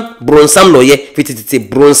bronsam no ye fitititi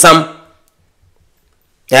bronsam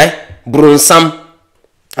bronsam.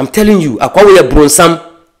 I'm telling you, akwa we bronsam.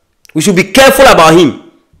 We should be careful about him.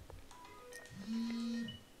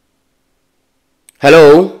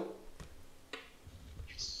 Hello?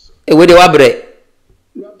 Where de wabre?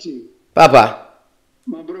 Papa.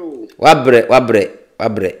 Wabre.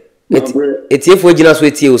 Eti efo gina so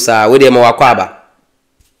eti o sa, we de ma wakwa aba.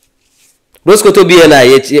 Rosko to bi na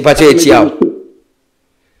ye pache echi aw.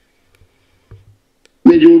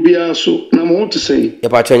 Mejo bia so na mo to say. Ye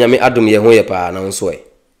pache nyame adom ye ho ye pa na nso e.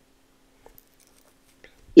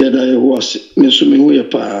 Ye da ye ho ase, me so me ho ye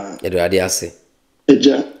pa. Ye do ade ase.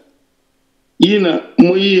 Eja. Yina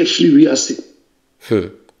mo ye free wi ase.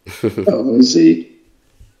 Say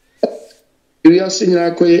we are seeing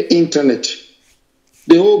our internet.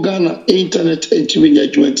 The whole Ghana internet and TV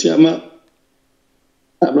judgment yama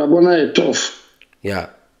abrabona e tough. Yeah.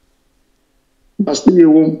 Basti ye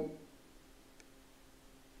wom.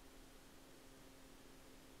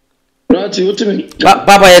 Rati utimi.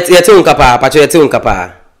 Papa yete unkapa, pacho yete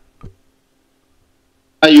unkapa.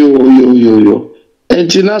 Ayo.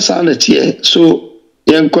 Entina sana tie so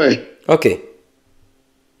yenkwe. Okay.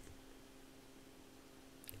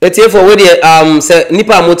 Eti for we dey say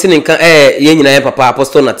nipa amoti nkan ye nyina ye papa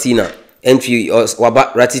Apostle Natina entry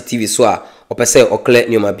waba Rati TV so a opese okle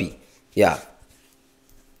nyoma bi. Yeah.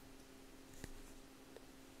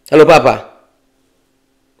 Hello papa.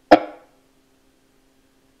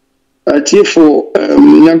 Ati for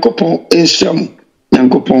Nyankopon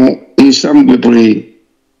Insam bebre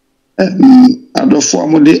adofo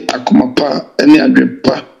amode akomapa ene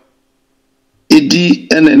adwepa edi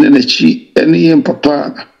ene nechi ene yen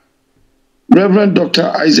papa Reverend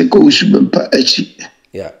Dr. Isaac Hᴏsᴛ echi.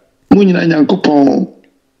 Yeah. Munyina Nyankopon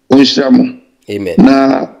Insam. Amen.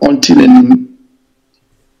 Na ontinenim.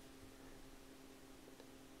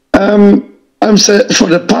 I'm saying for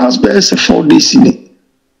the past best 4 days in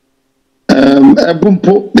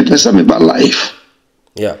ebumpo the person about life.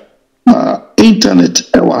 Yeah.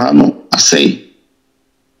 Internet ewahano I say.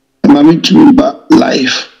 Mami to about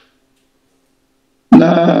life.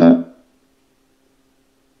 Na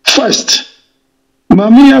first,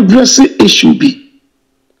 mami address the issue be.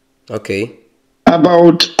 Okay.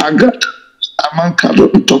 About agat amankado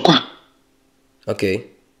ntokwa. Okay.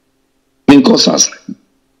 Because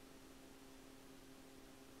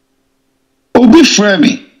Obi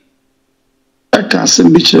frame I can't say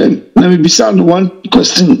bitch. Let me be sound one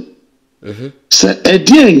question. Say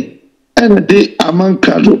Edian and a day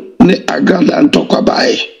amankado ne agada and talk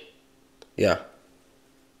about. Yeah.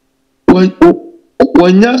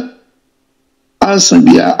 When ya answer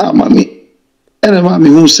bia amami and a mammy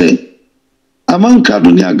who say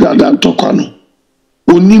amankado ne agada and tokano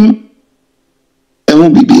onim e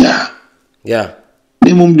won bibia. Yeah.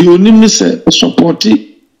 Ne mum di onim se support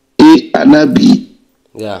e anabi.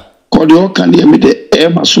 Yeah. Kodi o kan ye me de e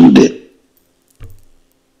maso de.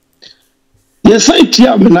 Yes, I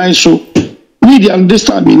tia me nine so media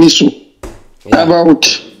understand me so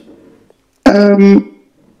about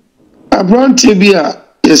Abrante bia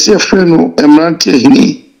yes e friend no Emrante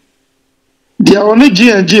hini dia oni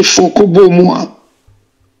G&G fokobo mu a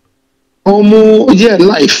omo ye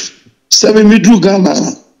life seven middle Ghana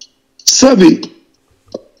seven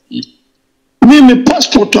me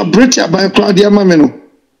passport to Britain by Claudia Mameno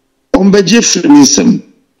on beje free sim.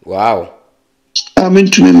 Wow. I'm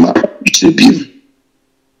into me ma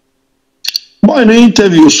boy no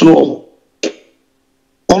interview so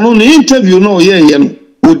on the interview no yeah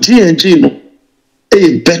with G&G no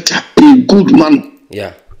a better a good man.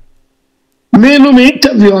 Yeah. Me no me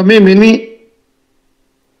interview me ni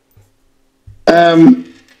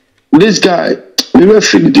this guy we were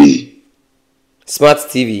the Smart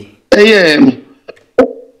TV.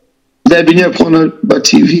 There be near corner but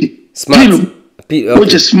TV. Smart. Okay.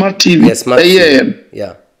 Which is smart TV. Yeah, smart TV.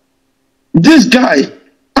 Yeah. This guy,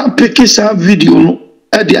 I pick his video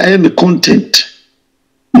at the IM content.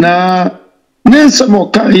 Na nensa mo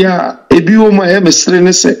kan ya ebi wo ma ya mesre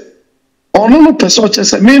ne se ono no peso che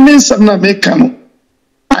se me nensa na me ka no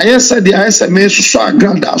ayesa di ayesa me so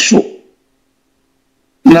agranda so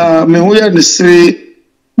na me ho ya ne sre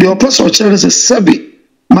de peso che ne se sabi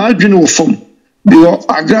ma adwene wo fom de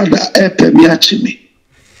agranda epe mi achi me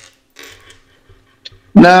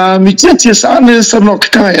na mi tete sa nensa no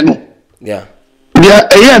kan ya no yeah dia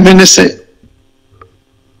eya me ne se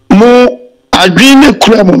mo adwene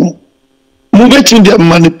kura mo betting the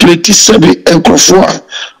manipulate sabi enkrofo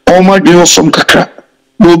all my dream from kakra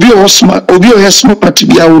obi o smart to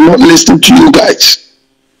be I will not listen to you guys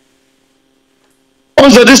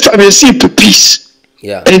also this time you see peace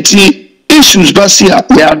yeah and the issues basia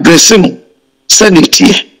they are addressing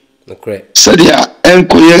sanity okay so they are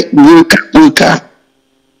enkoye worker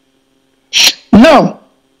now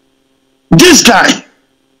this guy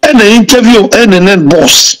and an interview and an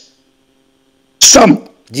boss some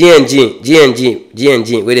GNG,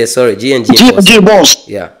 wait, sorry, GNG boss.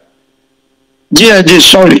 Yeah. GNG,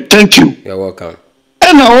 sorry, thank you. You're welcome.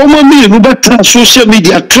 And I want me to better social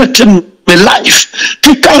media threaten my life.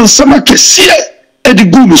 Kika nsama kesiye edi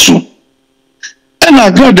gumisu. And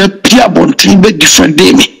I got the Pia Bontin be different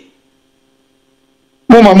day me.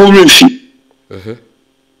 Mama Murifi.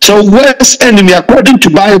 So worst enemy according to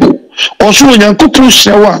Bible. Also when you go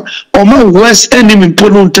shawa, or my worst enemy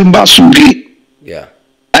pono temba sumbi. Yeah.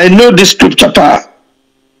 I know this scripture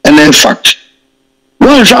and in fact,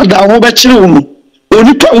 one shot that over children,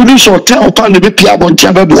 only probably so tell upon the Pia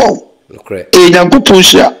Bontiaba wall. Okay. A young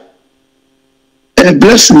pusher,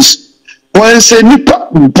 blessings. One say Nipa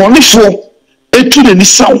Bonifo, a to the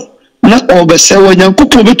sound, not all but say when young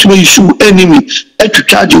couple to issue enemy, at to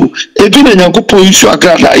charge you, a bit a young couple issue a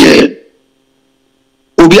grad.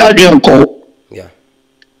 Obi Adrian call. Yeah.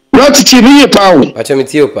 Not to TV power. I tell me,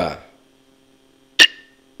 Tiopa.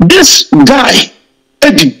 This guy,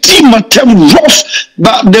 a demon rough,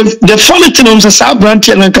 but the funny thing was a Sabran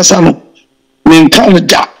and Casano. In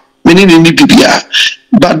Canada, meaning in Libya.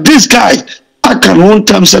 But this guy, I can one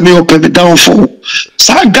time say me open the downfall.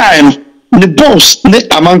 So guy, the boss, the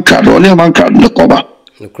Amanka, or the Amanka, the cover.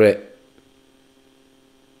 Okay.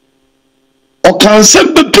 Or can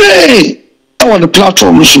simply play on the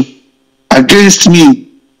platform against me.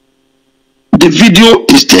 The video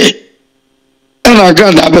is there. And I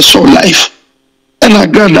got that so life. And I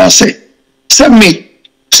got that say, send me,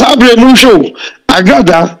 Sabre Musho, I got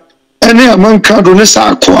that, any among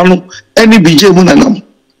Cardonessa Aquano, any BJ Munanam.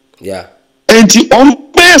 Yeah. And the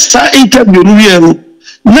best interview,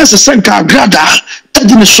 necessary Grada, that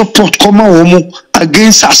didn't support Comahomo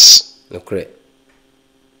against us. Okay.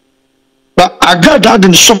 But I got that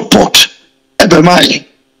in support, Ebemai.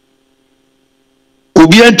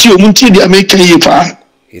 Ubianti Omunti, the American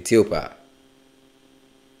Ethiopia.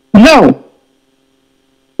 Now,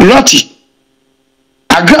 Rati,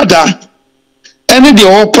 Agrada, any the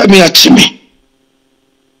all premier chimney.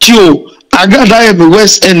 Tio, Agrada am the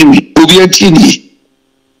worst enemy, Obiatini.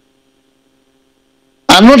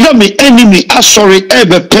 Another me enemy, sorry,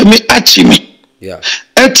 ever pemi achimi. Yeah.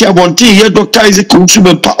 Etia Bonti, here Dr. Isaac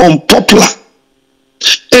Kusuba unpopular.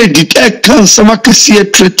 Edit, cancer,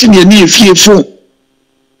 Makasi, threatening your near fearful.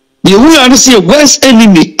 The way see a worst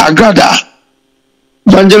enemy, Agrada.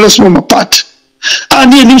 Evangelist Mama Pat.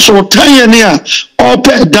 And then so try near all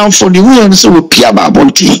pay down for the women so we Pia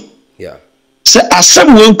Bonti. Yeah. Say as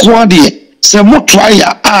some one quaddy, say more try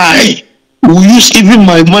I will use even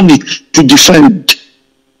my money to defend.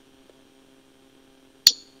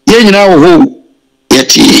 Yen now ho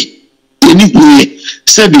yet ye anyway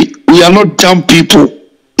Sebi, we are not dumb people.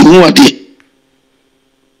 You are the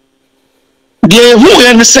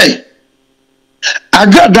who say I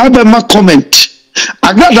got that my comment.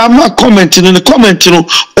 I got that my comment in the comment,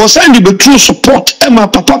 or send the true support and my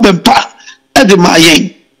papa bempa at the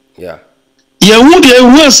mayen. Yeah. Yeah, would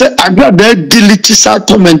you say I got that delete sa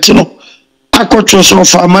comment, I got you so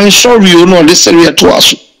far, my sorry, this area to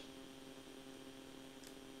us.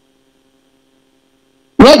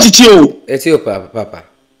 What did you? It's your papa.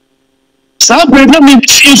 Sabre, let me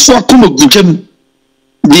see for Kumo.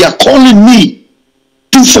 They are calling me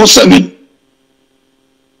 247.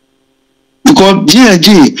 Because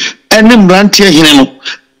GNG, any brand here,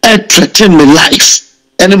 threaten my life.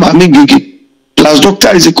 Any mammy gigi. Plus Dr.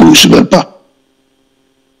 Isaac Kusuba.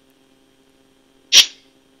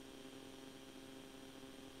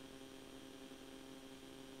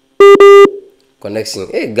 Connection.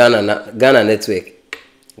 Hey, Ghana network.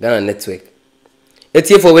 Ghana network.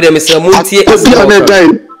 Etie for we dem say muntie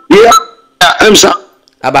yeah, I'm sorry.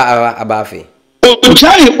 Aba afi.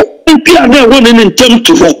 Ojai pia na won ni ntem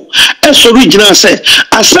to ho. Eso original say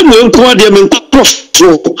asem we nko ade me nko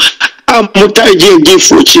am mutai je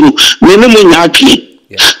fochi no me ne mo nya atwe.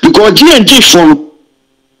 Because G&G from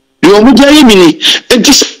your mujai mini it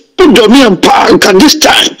is me and can this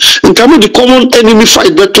time and come the common enemy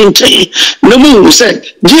fight between no more said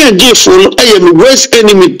G&G from I am worst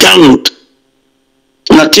enemy down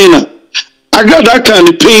Latina. I got that kind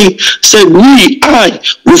of pain. Said I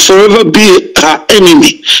will forever be her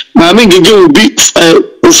enemy. My main will be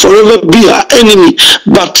will forever be her enemy.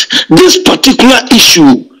 But this particular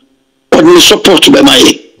issue would not support by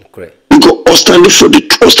my because standing for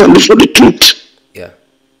the truth. Yeah.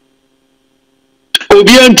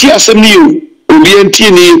 Obianti asemi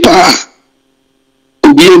obianti ni pa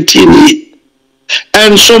obianti ni.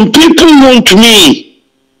 And some people want me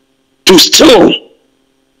to still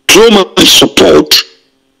throw my support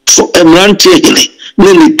for Emranti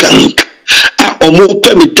Nene Gang. Almost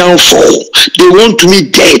pay me downfall. They want me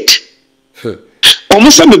dead.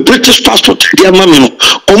 Almost have a British passport, dear mammy.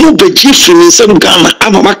 Almost be chief in some Ghana.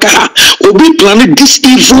 Amamaka will be planning this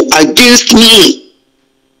evil against me.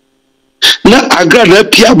 Now I got a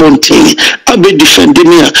Pierre Bonte. I'll be defending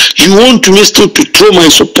me. You want me still to throw my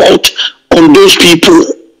support on those people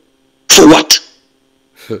for what?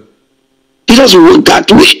 It doesn't work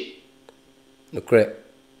that way. No correct.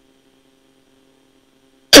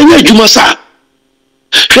 And you must have.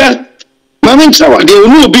 Mamma Sawa, there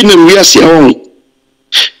will be no real home.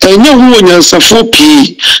 And you who answer for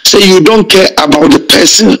P say you don't care about the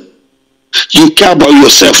person, you care about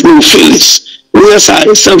yourself, no feelings. We are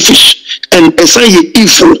selfish and as I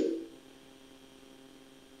evil.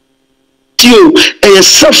 You are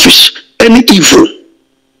selfish and evil.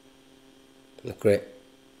 Okay.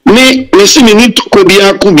 Me see me need to go be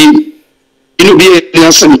a kubi. You be a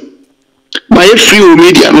answer. My free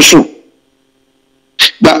media no so.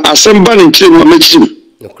 But assemble in train will make him.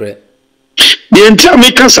 Okay. The entire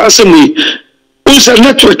makers assembly who's a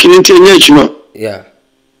network in international. Yeah.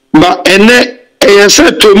 But and I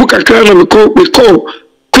said to Mukakana,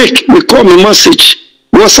 we call me message,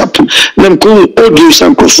 WhatsApp, them call audio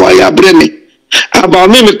and fire breme. About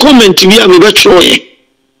me comment to me, I'm a Troy.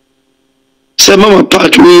 Say, Mama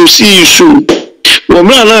Pat, we will see you soon.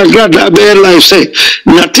 Womana glad that bear life say,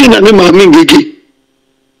 nothing and my mingigi.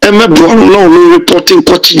 And my brother no reporting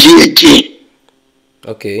G.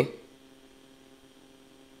 Okay.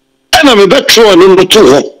 And I'm a better one on the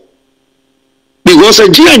tour. Because a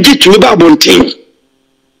G&G to me about one thing.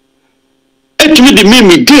 And to me, the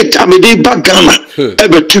mimi date, I'm a day back Ghana,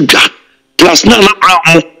 ever to that. Plus, none of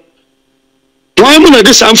why am I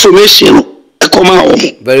this information? Come out.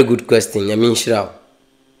 Very good question. I mean, Shroud.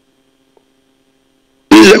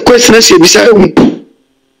 This is a question I say, beside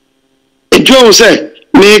John said,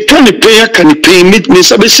 me can pay me,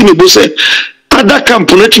 Sabesi me say. Other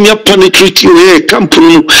company to me penetrate your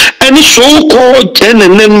company. Any so-called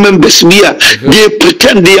NNN members here, they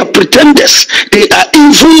pretend they are pretenders. They are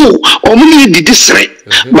evil or maybe the discreet,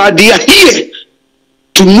 but they are here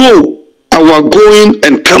to know our going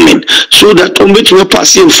and coming, so that on which we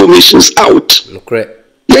pass informations out. Correct.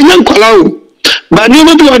 They don't allow, but you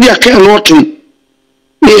know what they cannot do.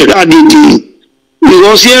 They are the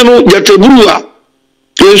because you know that the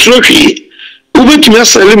brewer is lucky. Which me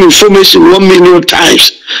selling information 1 million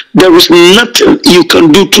times. There is nothing you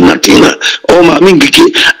can do to Natina or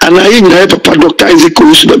Mamingiki, and I ain't have Papa Dr. Isaac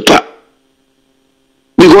Hᴏsᴛ.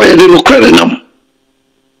 Because I didn't know credit them.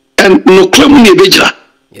 And no claim me beja.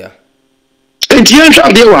 Yeah. And the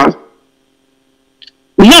answer there was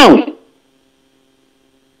now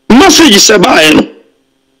message is about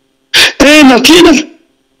Natina.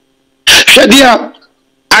 Shadia,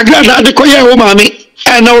 I got that the Koya Omami.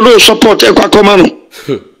 And I will support a Quacomano.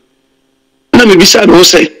 Let me be sad, who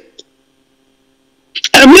say.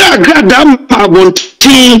 And we are glad I want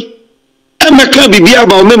tea. And my club be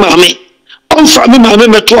about me, mammy. On family, mammy,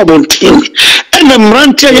 my trouble tea. And I'm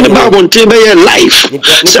ranting in about one tea by your life.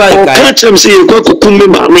 So I'll catch them say, Quacum,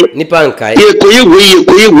 mammy. Nipankai. Ye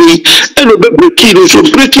and a baby kid so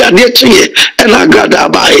pretty at the tree. And I got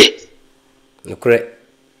that by. Correct.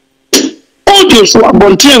 Audience were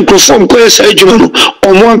bonting perform quest Jumano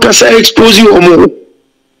or one cassa expose you or more.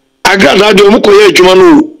 I got that Yomuko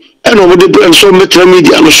Jumano and over the brand so metra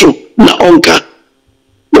media and so na onka.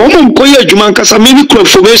 Woman Koya Jumancasa mini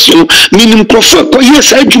confirmation meaning prefer Koya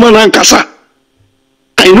Jumancasa.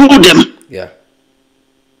 I know them. Yeah.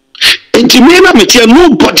 And to me, I'm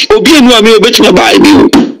nobody will be no me betting about you.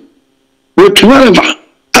 Whatever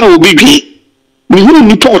I will be. me hu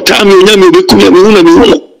nipa otami onyame obekum ya me hu na me hu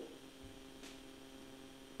no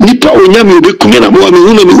nipa onyame obekum ya na mo me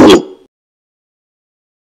hu na me hu no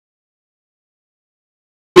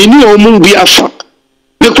me ni omu bi afa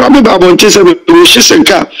me kwa me ba bonche se me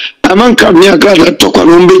hyesenka amanka me agrada tokwa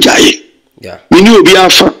no mbejaye me ni obi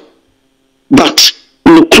afa but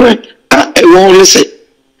no kre a e won say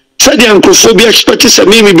said the ankophobia expect say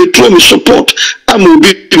me betray me support am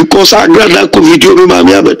obi because agrada ko video me ma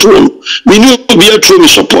me abetro me ni obi atro me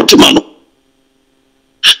support man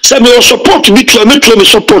say me support betray me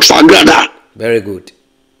support for agrada. Very good.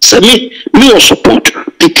 Say me your support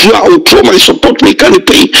because I will throw my support me can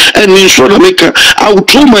pay and ensure that I will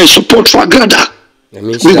throw my support for agrada.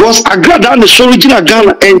 Because agrada and the original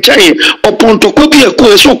Ghana and China upon to copy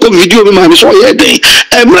a so video me man so ye day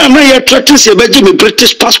e na ye threaten say be me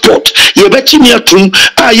British passport ye be chi me atum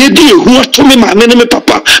ye dey hu to me man me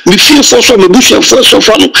papa me feel for so me bush for so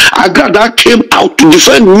far agrada came out to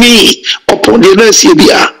defend me upon the next year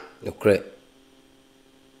bia okay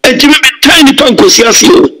e ti me tiny pankosi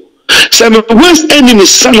asio say me west enemy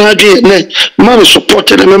sanade ne man support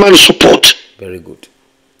and me man support. Very good.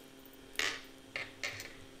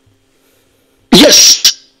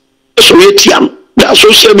 Yes, so that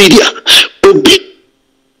social media. Obi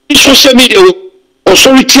social media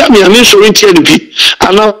authority me am so retiam the bi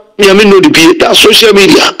and now me know the bi that social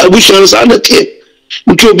media abushans and the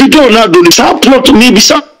nti obi do na do this plot me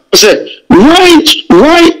bisa say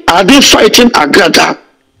why are they fighting agrada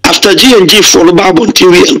after G&G follow Bible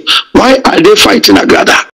TV? Why are they fighting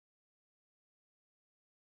agrada?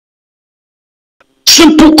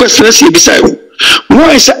 Simple question is beside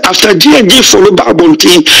why is after G&G follow Bible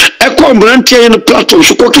TV e come brantia in platform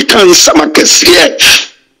so ko kan sama kese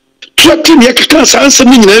threatening ye kan sanse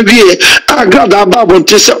ni nyina wie agrada Bible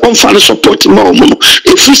TV say on fan support ma omo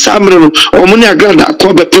if you samre no omo ni agrada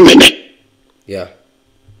ko be pemene yeah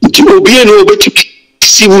nti obi ene obeti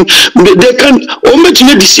deceive they can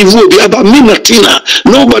ometi deceive obi about me notina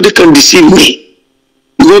nobody can deceive me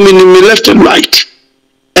go me left and right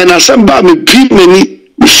and asamba me be many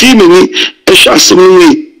see many e shas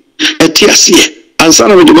me etiasie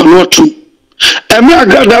ansana me de manotu e me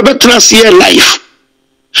agrada betra see life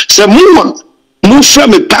se mu fra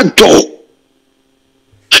me back door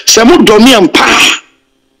se mu do me ampa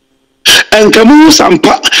enkamu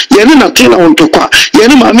sampa yene na tena ontokwa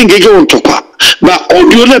yene ma me ngege ontokwa ba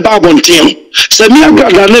audio le ba bonten se me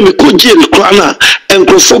agrada na me ko jail kwana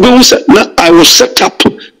enkrofo be hu se na I will set up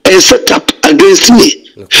against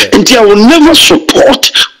me. Okay. And I will never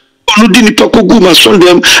support Oludini Pakoguma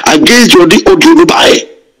them against your audio buy.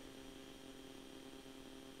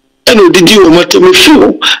 And did you matter me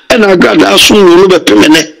feel and I got that soon will be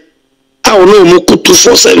permanent. I will know Moku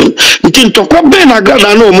 247. Until Tokwa Ben I got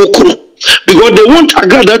no Moku. Because they want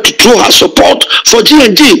Agrada to throw her support for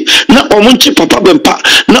G&G. Na omunchi papa bempa.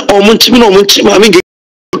 Na omunchi mami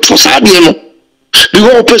for Sadiano.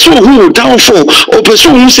 Because person who down for or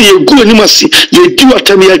person who say you go anymasi, you do at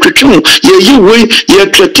me at you way, you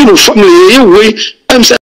threaten family, you way, I'm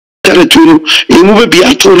saying you move be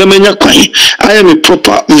at I am a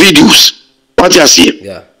proper videos. What you see?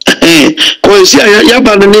 Yeah. Because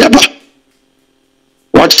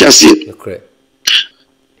what you see? Okay.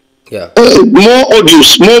 Yeah. More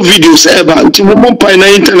audios, more videos ever until more pine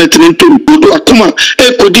internet into do akuma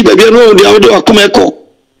echo di baby no the audio akuma echo.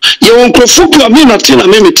 You won't crofobia me nothing I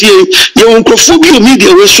mean you won't crofobia media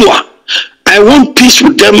wesua. I want peace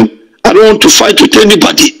with them. I don't want to fight with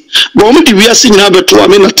anybody. But me we are seeing now but I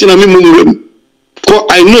mean nothing I mean because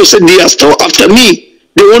I know said they are still after me.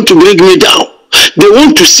 They want to bring me down. They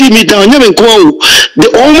want to see me down. They most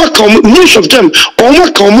of them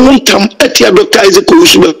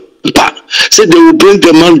said they will bring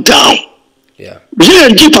the man down. Yeah.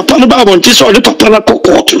 G&G papa no ba want this or the papa na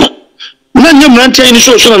court no. Na nyam rantia ni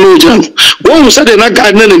so na no jam. One said na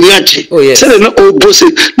guy na ni aje. Said na obose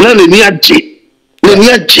na ni aje. Na ni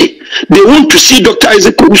aje. They want to see Dr.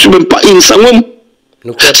 Isaac Hᴏsᴛ in Sangom.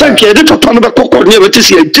 Thank you. The papa no ba court never to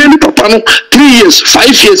see a daily papa no 3 years,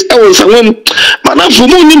 5 years e won Sangom. Mana for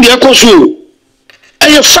mo ni dey akoso.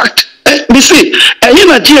 A fact. Me say, e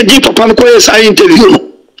na G&G papa no ko yes I interview no.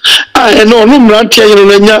 No rantia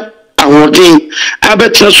you nya awodin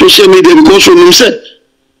abetra social media because you say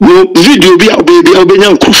no video bi obebi obenya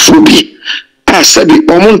nkofo bi asabi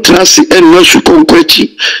omontrasi enno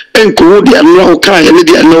sukonkwachi enko de anno kai ne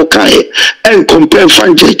de anno kai en compare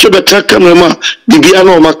fanje chobeta camera bibia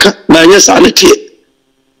na omaka na anya sanete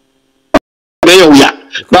me yo ya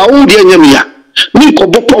na wo de anya me ya ni ko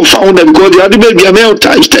bopo found them god ya de bibia me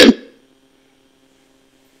times 10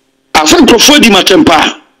 afa nkofo di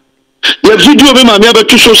matempa The video me mama be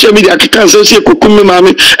to social media can say kokum me mama.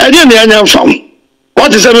 E dey na anya mfa.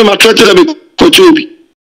 What is me ma threat be kochobi.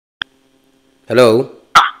 Hello.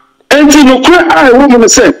 Enti no kra I woman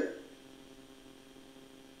say.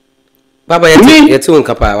 Baba yet you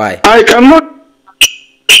nkapa why? I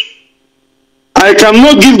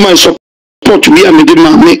cannot give my support to be a me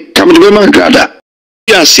come to my grada.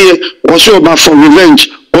 Yes, here also about for revenge,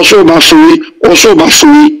 also about free, also about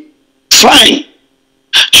free. Fine.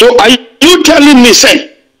 So are you telling me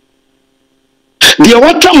say the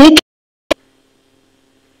water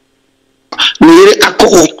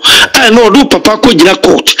I know do papa ko jina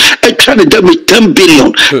court I try to get me 10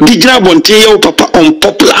 billion the job on tell papa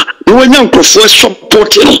unpopular when young crofo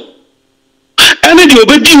supporting any the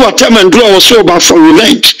obedi water and draw was so about for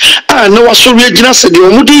revenge I know was so regional said the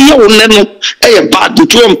omudi ya woneno e bad to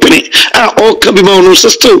company all can be my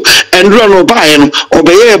sister and run or buy no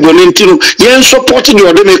obey bonintino yen supporting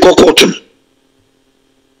your de make court.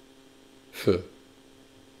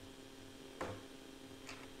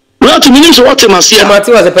 Not to mean what I see.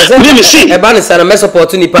 Martin was a person. Let me see. A ban is a mess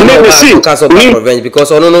opportunity because of revenge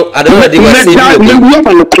because I don't know. I don't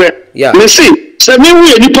know. Yeah. Me see. So me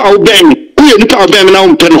we any power ben. We any power ben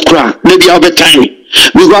now pen kra. Maybe I'll be time.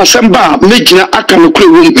 Because some bar making a can kra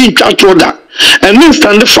will be charged order. And me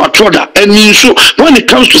stand for order. And me so when it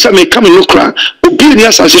comes to some me come in kra. Be any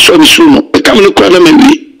as so me soon. Come in kra na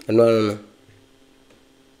me. No.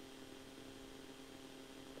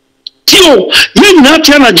 You not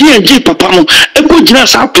na G&G papa mo e ko gina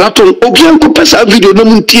sa platform obi an ko pesa video no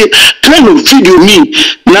muntie kind of video me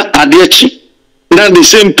na adechi na the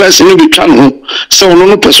same person be try no so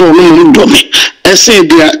no person no do me e say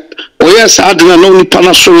dia o yes adna no ni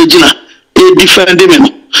pana so gina e defend me no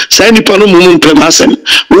say ni pana mo mo premasem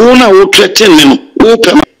wo na wo threaten me no wo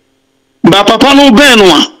pema ba papa no ben no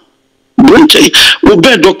a bonche wo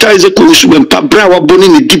ben doctor Ezekiel Hᴏsᴛ pa bra wa boni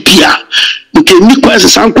ni DPA nke ni kwa se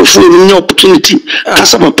sankofo ni opportunity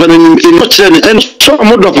kasa papa ni no chere ni and so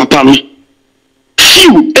amodo papa no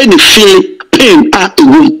feel any feeling pain at the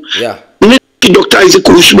room yeah ni doctor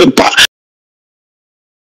Ezekiel Hᴏsᴛ pa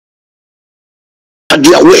at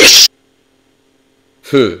their ways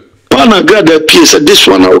Pana grad PS this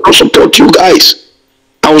one I will support you guys.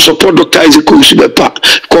 I will support Dr. Ezekiel Hᴏsᴛ pa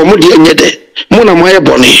ko mo de nyede mo na mo ye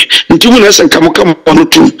bone nti mo na se nka mo no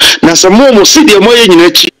tum na se mo si de mo ye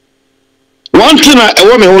nyina chi one thing I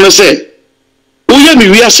want me to say wo ye mi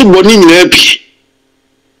wiase bone nyina bi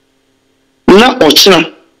na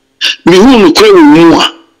ochina mi hu no kra wo mu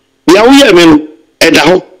a ya wo ye me no eda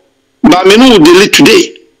ho ba me no delete today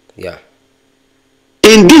yeah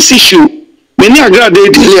in this issue many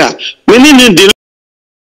agrade delay many need delay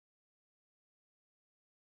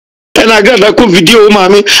and I got that video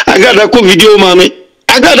mommy I got that video mommy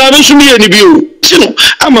I got that me shumi any bio you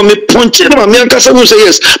ama me ponche na me ankasa go say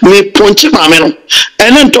yes me ponche mame no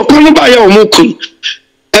and then to come by your mokun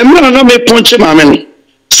emra na me ponche mame no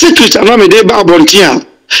secret na me dey ba bontia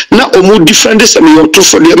na omu different say me to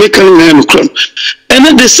for the American man kron and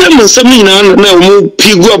then the same something na omu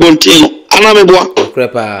pigu abontia no ana me boa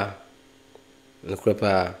crepa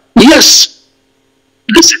yes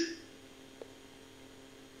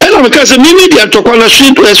ela me ka say me media to kwa na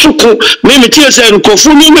street esoko me tie say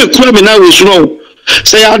nkofo ni me kura me na we suno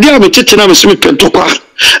say ade am tete na me se me pentokwa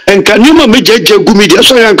enka nyuma me jeje gu media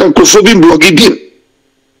so yanka nkofo bi blog bi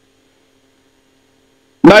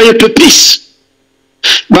ba ye peace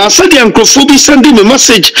ba say the nkofo bi send me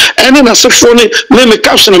message ene na se phone me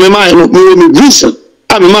caption me my no me reason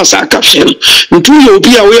I'm a master caption. Until you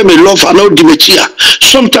be aware me love and not dimechia.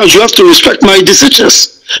 Sometimes you have to respect my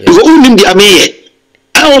decisions. You go in the army.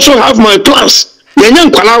 I also have my plans.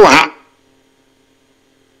 Yanyan kwalawa.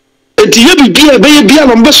 Enti ye be a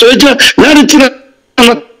number so eja na retina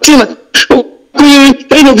tina.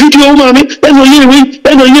 Eno video mami, eno yewi,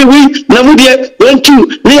 na mudie went to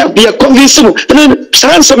ne be a convincing. And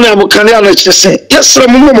then some na mo kan ya na say. Yes,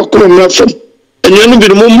 mo mo ko mo from. And you no be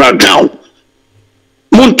mo mra down.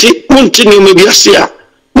 Munti ni mebiasia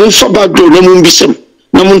munfa bagro na mumbisem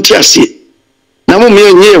na munti asie na mo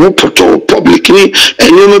me nye ho poto public ni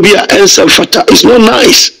enyo mebia ensa fata is not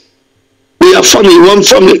nice. We are family, one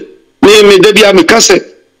family. Me debi amikase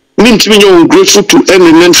minti me ungrateful to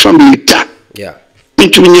any men family da. Yeah.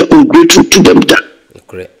 Minti me ungrateful to them da.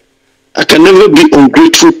 Correct. I can never be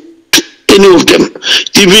ungrateful to any of them.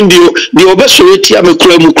 Even the obesoreti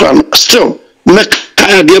amekura mukran still make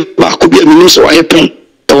kaya de ba ko bia minimso wa yepen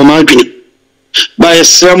o ma dwene ba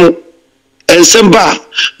yesramo ensemba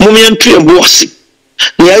mumye ntwe mboase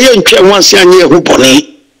na ye ntwe wanse anye ho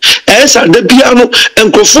bone esa da bia no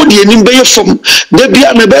enkrofo de enim beye fom da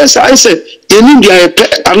bia na be sa ese enim dia ye pe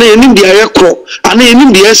ana enim dia ye kro ana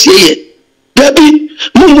enim dia sie dabi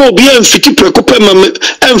mo bia mfiti preko pe ma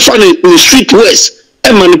emfa ne street west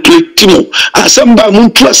e manipulate mo asamba mo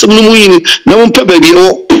tu asem no mo yini na mo pe ba bi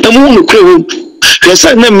o na mo no kre wo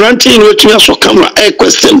yesa na mranti ni wetu aso camera e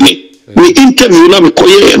question me interview na me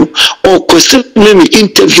koye no or question me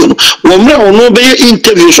interview no wo mra ono be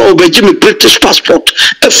interview so obeji me British passport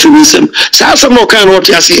efinisem sa asem no kan what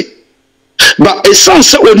yase but a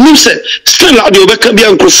sense o nim se still ade obeka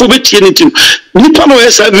bia nkrofo betie ne tim nipa no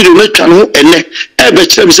esa video na twa no ene e be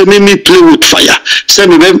kire se me play with fire se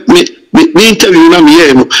me interview na me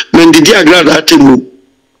ye no men didi agrada atemu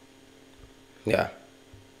yeah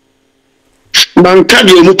man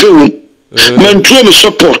kadi o mupewu man tro me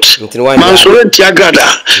support man sorenti agrada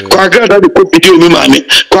ko agrada de ko video me mame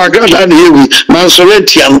ko agrada na yewi man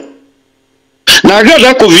sorenti ano na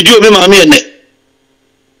agrada ko video me mame ene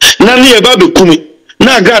na ne eba be kumi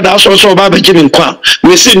na agrada so ba be jimi nkwa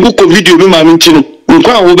we say ko video me mame ntino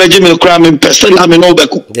nkwa wo be jimi kra me person na me no be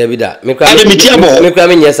ko David me kra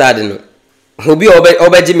me nyesa ade no obi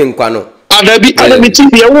obe jimi nkwa no adabi adamiti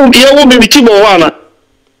ye wo me biti mo wana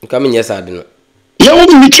nkwa me nyesa ade no ye wo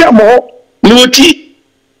me biti amo no ti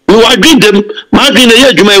no adwi dem ma adwi na ye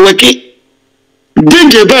adwuma eweki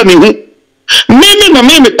denje ba me hu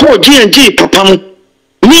me ko GNG papa mo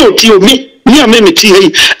mi oti o mi a me ti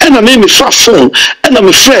hei ena me fa phone ena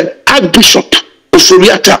me friend Archbishop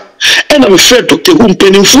Oforiata ena me friend Dr.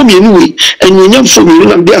 Humpeni mfumi anyway enyonya mfumi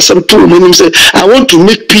na bi asem to mo nim say I want to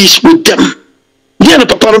make peace with them dia na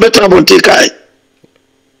papa no better about take kai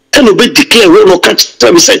eno be declare we no catch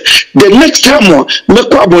me say the next time me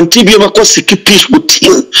ko abonti bi me ko seek peace with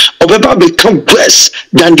you obeba become worse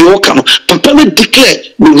than the outcome papa me declare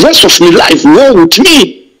the rest of my life war with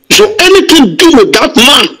me so anything do with that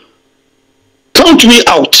man count me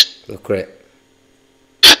out okay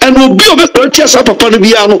and will be over purchase papa no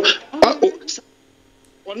bi ano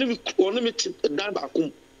on me that back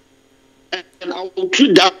and I will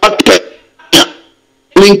treat that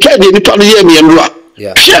link the nipa no ye me enra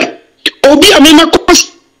yeah obi amema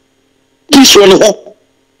cause this one ho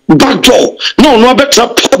back door no better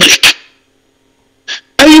public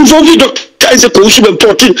I involve Dr. Isaac Hᴏsᴛ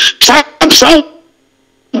important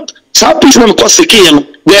sa peace na cause again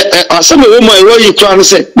the asem wo my way you try to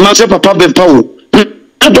say ma say papa ben pawo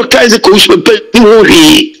Dr. Isaac Hᴏsᴛ pe wo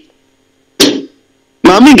ri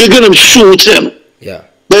ma mi gege na show them yeah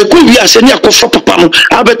but could be as any akofo papa no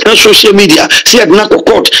abet social media say na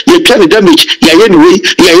court you try damage ya anyway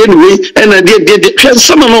and dey try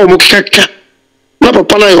some no mo kaka na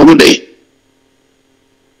papa na yo dey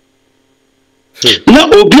na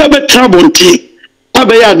obi abeta bonti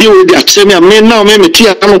abaya dey we dey atsemi am na me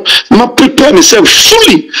tia no ma prepare myself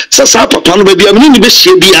fully sa papa no ba bia me ni be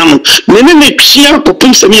hie bia no me ne twia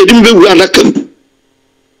popum sɛ me yedim be wura nakam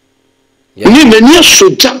ni me ni so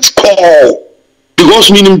just call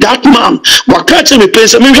because meaning that man wakati me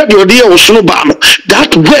pesa me hwɛ de ɔde yɛ ɔsono ba no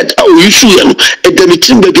that word a ɔyisu yɛ no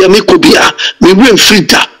ɛdɛmitim baabi a mekɔ bia me wu mfiri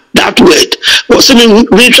that word wɔsɛ me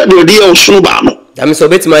hwɛ de ɔde yɛ ɔsono ba no dami so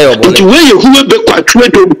betima yɛ ɔbɔ nti we yɛ huwe bɛ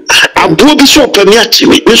kwatwe do aboɔ bi sɛ ɔpɛ me akyi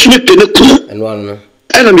me so me pɛ ne kuno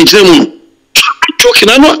ɛna me gyina mu joke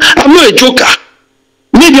na no I'm not a joker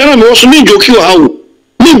me bia na me wɔ so me joke wɔ ha o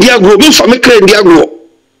me bia agorɔ me mfa me kra ndi agorɔ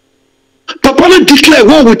papa no declare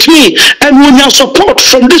war with me and when you support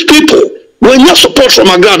from these people when you support from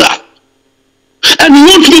Agada and you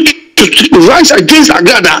want me to rise against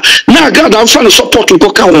Agada na Agada I'm trying to support to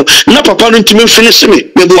go down na papa no ntimi finish me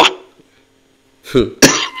beboa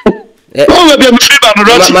oh we be me favor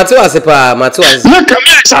no right Mateo ase na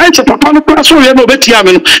kamera sai che papa no kwa so ye no betia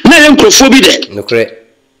me no na ye nkrofo bi de no kre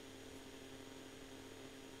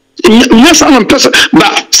yes I'm person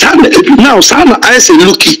but sana I say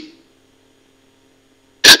looky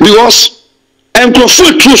because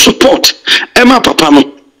enkrofo true support ema papa no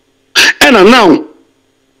and now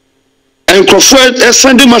enkrofo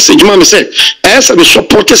send message ma me say say be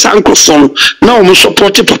support sa enkrofo no na o mo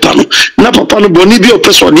support papa no na papa no boni bi o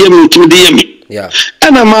person de me ntimi de yemi yeah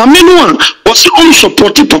and ma me no o se o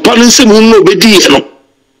support papa no nsem no obedi ye no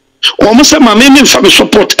o mo say ma me mfa me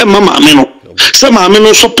support e ma me no say ma me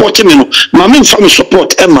no support me no ma me mfa me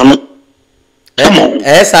support e ma no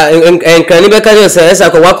esa enkani beka je se esa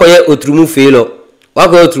ko wakoye otrumu felo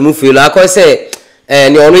akọ se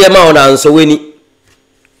ni onu ye ma ona nso weni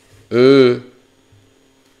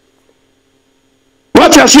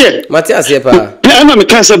Matias pa na me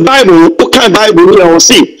kan se Bible o kan Bible ya o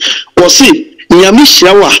si nyame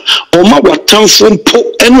hyiawa o ma watamfo mpo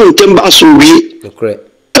ene otemba so wie okre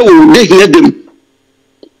e wo de hia dem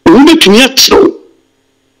wo betumi akyerɛw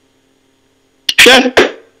hwɛ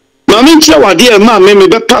maame nkyerɛ wade ma me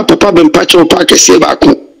bɛpa papa bɛmpa kyerɛw pa kɛseɛ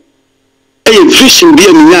baako ɛyɛ vision bi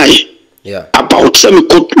a menyae about some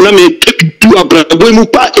na me do abrabo mu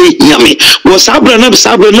pa ehia was abra na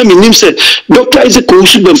me nim say Dr. Isaac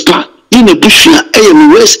Hᴏsᴛ bempa in a bushia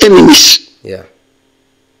am worst enemies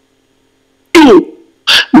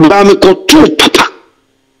ba me ko to papa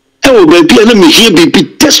e wo ba bia na me here be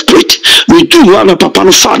desperate we do one papa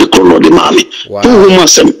no father kro the mommy who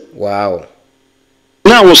masem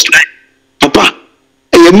now I was like papa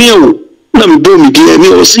e me o na me do me dia me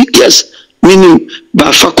o yes meaning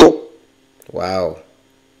ba fako. Wow.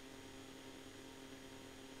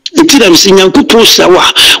 Until I'm seeing Yankupo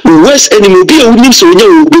Sawa, West enemy be a woman so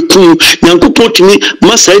you be cool. Yankupo to me,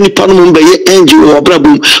 Massa any Panamum by angel or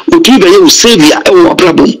Brabum, or Tiba Savior or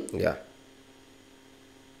Brabum. Yeah.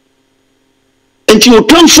 And you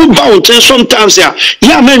plan football sometimes,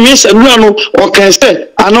 yeah, man, yes, and run or can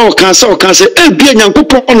say, I know, can say, be a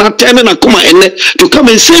Yankupo on a 10 and a comma to come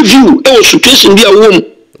and save you, or situation be a woman.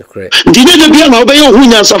 Did you be an obey who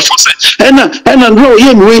has a force and a row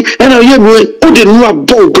yemway and a yemway who didn't know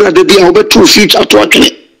about brother be over 2 feet at working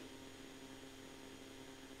it.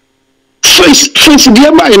 Face be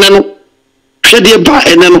a buy and no, shed a buy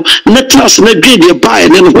and no, net loss and a grade a buy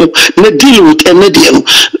and no, net deal with a medium.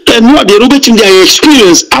 And what they're in their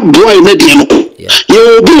experience up boy medium. You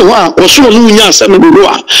will be one or so new yas and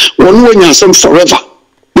one some forever.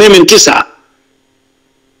 Name Tissa.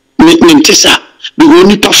 We will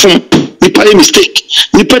need perform. Nipa mistake.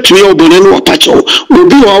 Nipa to me obone no pacho. We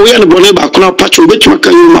be aware no bone ba kono pacho bet maka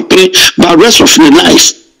you mapre but rest of the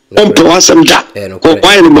life. On po asem da. Ko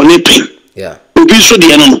why no bone pin. Yeah. Obi so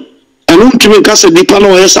de no. Anu ntumi ka se nipa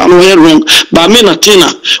no yes anu here wrong. Ba me na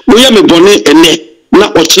tina. We ya me bone ene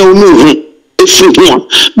na okyerɛ no hu. Efiri ho.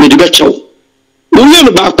 Me de bekyɛw. We ya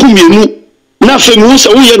no ba kumienu. Na fe me hu se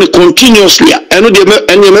we ya no continuously. Eno de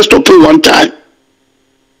me stop one time.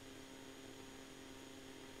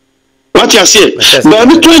 What you say? But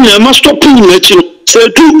I'm trying to master pulling it. So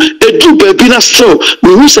do baby na so.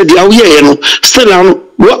 We said the away, still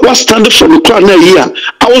what standard from the crown here.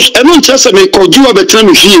 I was just a make called you a better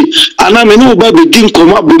me here, and I know baby didn't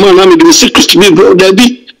come up with my name in the secret to me, bro.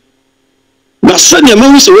 Debbie. But Sunday,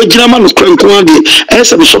 man was a original man of Crank one day,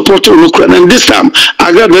 as a supporter of Ukraine, and this time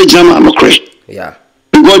I got a German of Crank. Yeah.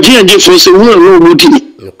 Because G&G for say, we're no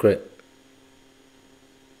routine. Okay.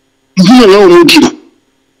 You know, routine.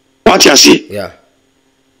 What you see? Yeah.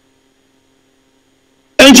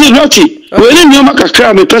 And you naughty. When you make a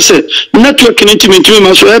crab, a person, network intimate to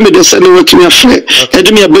him, so I made the same work me a friend,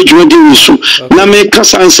 and me a bed you do so. Now make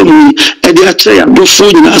us answer me, and the attire, do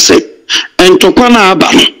food in us, and Tokana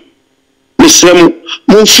Aban, Miss Remo,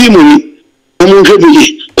 Monfimuni,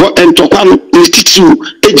 Mongebi, and Tokano, Institute,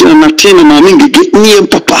 Agent Martina, Mamingi, get me and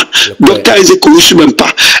Papa, Dr. Isaac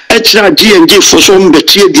Hᴏsᴛ, H.R. G&G for some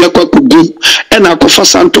betia diakwa kugu ena akofa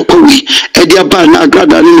santo kowi edi aba na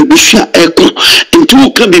agrada ni bushia eko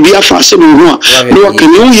ntu ka bibia fa se mu ho a no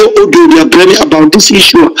kan you ye odo dia brand about this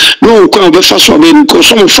issue no kwa obefa so be because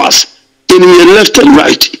some fast in your left and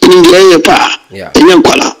right in the air pa enye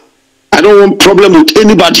kwala. I don't want problem with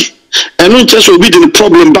anybody and not just obi the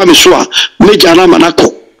problem ba me so a major na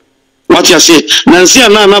manako. What you say Nancy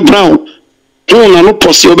na Brown no no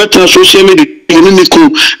possible better social media ni ko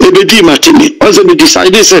ebedi matini also be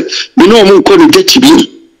decided say me no mo ko ni get bi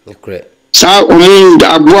okay sa o mo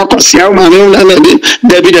da agbo akosia o ma me na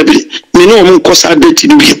debi me no mo ko sa date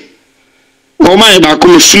bi o ma e ba ko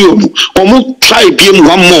me free o mo try bi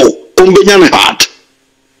one more o mbenya na hard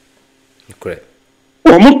okay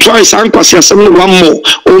o mo try san kwasia sem one more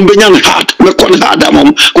o mbenya na hard me ko na hard am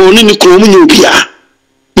o ni ko mo nyobia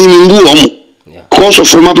ni mbu o mo cause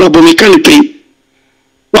of my problem me can pay.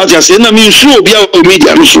 What you say, na me sure be our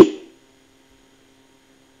media no so.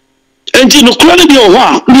 Enti no kura bi o ho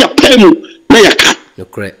a na ya pam na ya ka. No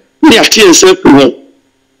correct. Na ya tie se no.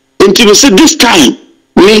 Enti no say this time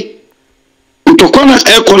me ntokona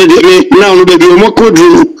e ko de me na no be bi o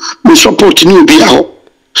makodru me support ni obi aho.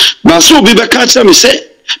 But so be ka tell me say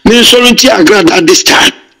me so nti agrada at this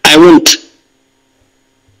time I won't.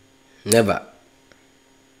 Never.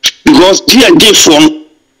 Because G&G from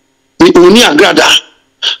me only agrada.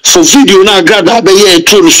 For video na agrada be here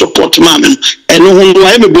to support mama and who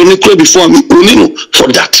I am born before me only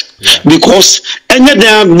for that because any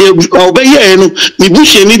day obey here no me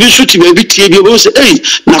bush ni bi shoot be tie bi o say eh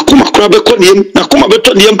na kuma kra be ko niem na kuma be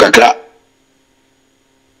to niem kakra.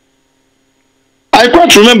 I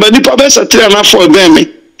quite remember ni pa be say 3 and 4 be me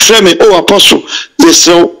frame me oh apostle yes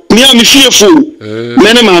so me am fearful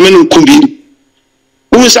many mama no kumbi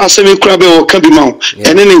who is asemi kura be o ka bi ma o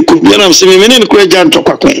ene ne nku bi na am se me ne kura ja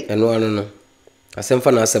ntokwa kwen eno anu no asem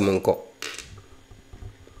fa na asem nko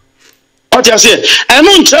what you say I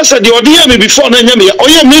know interest the odie me before na nya me o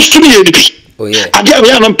ye me stumi ye bi oh yeah adia we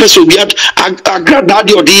am person bi agrada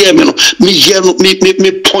the odie me no me ye no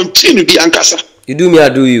me continue bi ankasa you do me I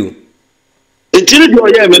do you entire the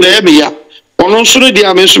oye me na ye me ya ono nso ne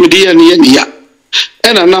dia me nso me dia ne ye me ya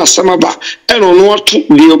ena na asamaba ena ono ato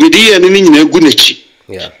the obedie ne nyina gu nachi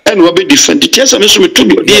yeah and we be defend it yes me so me to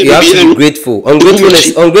the odie you have to be grateful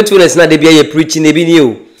ungratefulness na dey be you preaching e bi ni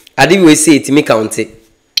o ade we say it me count it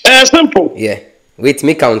simple yeah wait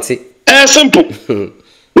me count it simple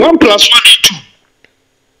 1 + 1 is 2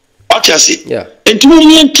 what you say yeah enti mo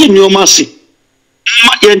yenti nyoma se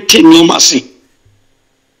ma yenti nyoma se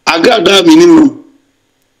agada minimum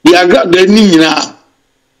the agada ni nyina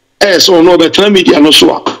so no betra media no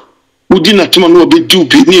so a udi na tema no be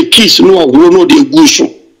dupe ni kiss no ogro no de guso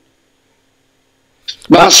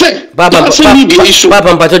ba say baba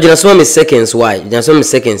mpacho jina so me seconds why jina so me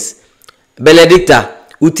seconds Benedicta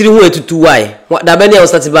utiri hu etutu why da be ne o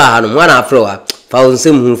start ba ha no wa na afro wa fa o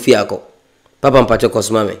nsem hu fi akọ papa mpacho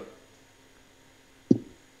kosoma me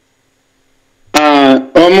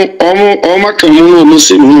Oma kamuno no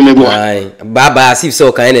se hu me bo ai baba asif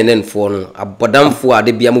so kan enen fo no abodamfo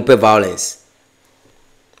ade bia mu pe violence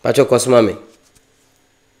pacho kosoma me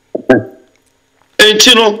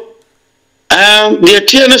enti no the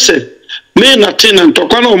tiene se me na tena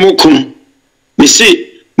ntokwa na omokum me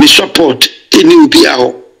see me support any ubi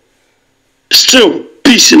aho still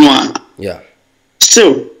peace no yeah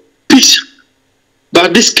still peace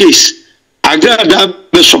but this case agada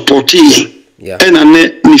be supporting yeah and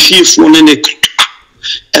ane me fearful ne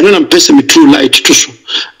and na person me true light to so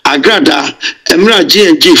agada emra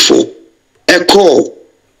G&G4 echo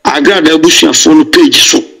agada busuafo no page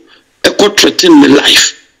so echo threaten my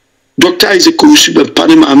life Dr. Isaac Hᴏsᴛ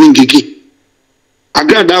pani ma amingigi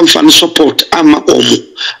agada fan support ama omo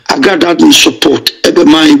agada din support ebe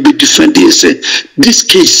man be defend say this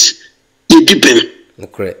case e depend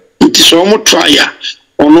okay it is omo trial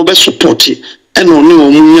ono be support and ono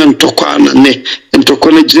omunya ntokwa na ne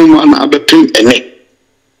ntokwa na jinu na abepem ene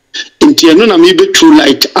nti eno na me be true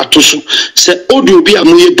light atoso se audio bi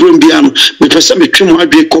amoye brom bia no me pese me twem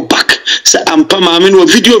adwe ko back se ampa ma me no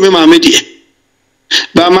video me ma me de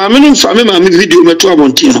ba ma me no fa me ma me video me to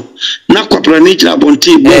abonti no na kwapra ne gira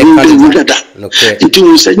abonti bo no dada nti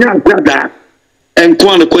wo se nya dada enko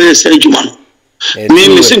an ko yesa adwuma no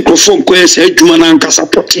me se microphone ko yesa adwuma na nka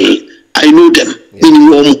support I know them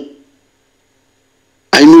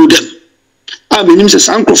I know them I mean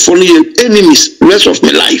say microphone enemies rest of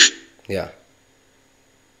my life yeah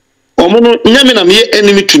omono nyame na me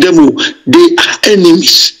enemy to them they are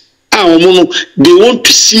enemies omono they want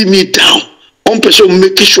to see me down on person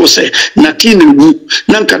make sure say nothing wu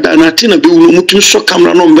nankada nothing be wu mutu so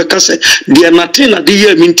camera no mbeka say they nothing na dey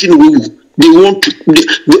hear mintin wu they want to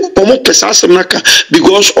omo pesa asem naka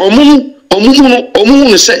because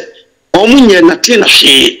omo say omunye nothing na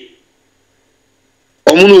she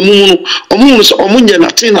omuno so omunye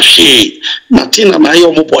nothing na she nothing na ayo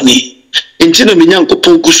omo boni ntina me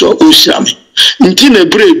nyankopon kuso osiame ntina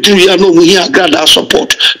bre du ya no mu here agada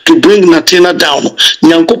support to bring Natina down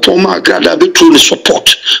nyankopon ma agada be truly support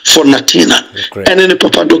for Natina and then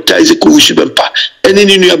papa Dr. Isaac Hᴏsᴛ and then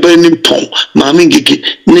you aba nim pon ma mingigi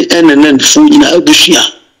ni enen fu nyina abusua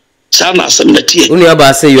sa na asem na tie uni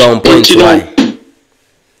aba say you are on point why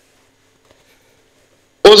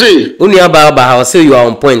Ozi uni aba how say you are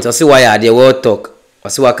on point or say why are there world talk or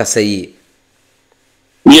say what ka say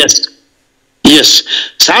yes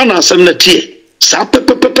sa na asem na tie sa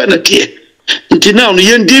pepepepe na tie nti now no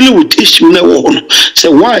yen dealing with issue na wo no say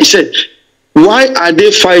why are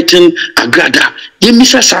they fighting agada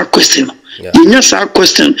yemisa sa question yenya sa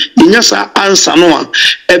question yenya sa answer no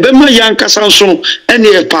ebe ma yankasa nso ene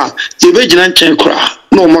e pa yebe gina nchen kra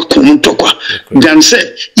no makom ntokwa dan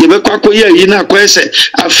say yebe kwakọ ye yi na kwa say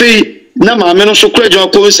afi na ma me no so kra jo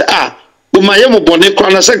ko say uma ye mo bone kra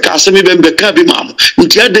na se ka se me be ka bi mam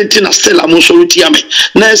nti adenti na stella mo so ruti ame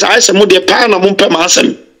na say ase mo de pa na mo mpa ma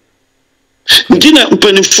asem nti na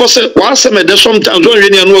mpani force wa asem de sometimes on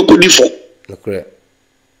reni anu akodi fo okay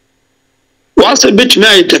once a bit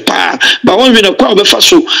me the pa but when we na kwa be fa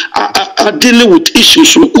so are dealing with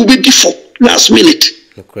issues so we be default last minute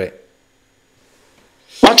okay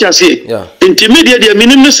what you say yeah intermediate the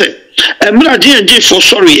minimum say emra G&G for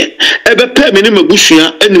sorry e be pay me ne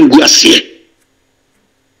magusua animgu ase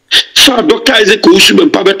fa Dr. Isaac Hᴏsᴛ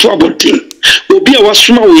mpabe to abonten obi a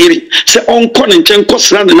wasoma wo yiri se onko ne nchen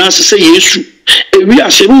kosra ne nase se Yesu ewi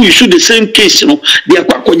ase no issue the same case no de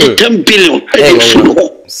akwakoje 10 billion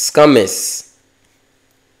scammers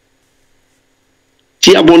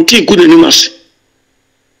ti abonten ku ne mas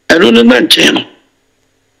ero ne na nchen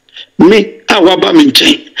no me awaba me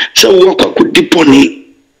nchen se wo akwakoji poni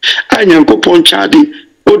anyankopon chade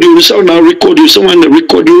audio so now record you someone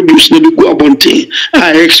record you no go abonten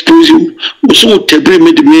I expose you so tebre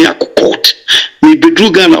me de me akokot me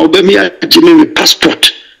bedru Ghana oba me agime me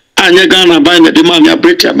passport anya Ghana by na de ma me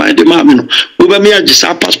abrete by de ma me no oba me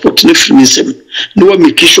agisa passport ne finisem no wa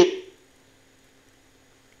me kisho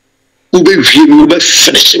oba hwie me oba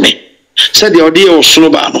finish me said the audio osono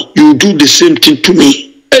ba no you do the same thing to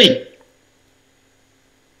me hey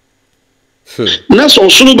na so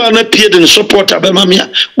sunu ba na pie de support abema me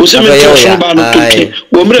wo se me sunu ba no toke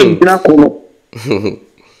wo mre ngina ko no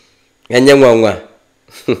anya nwanwa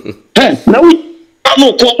na wo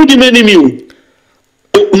no ko udi meni mi o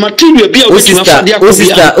material bia wo ti na fadia ko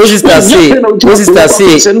bia o sister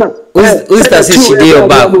say she dey your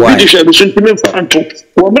back why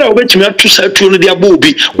wo mre wo betimi atu sa tu no dia bo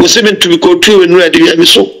obi wo se me ntumi ko tu enu ade ya mi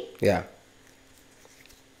so yeah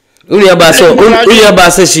Unia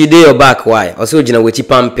baso she dey your back why? Also jina wechi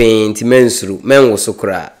pamping ti mensuru men wo so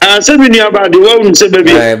kra. Se mi nia ba de wo se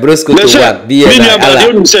baby. Brosco to work be mi nia ba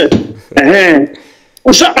de wo se.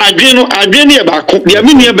 O sa adwene e ba ko. Dia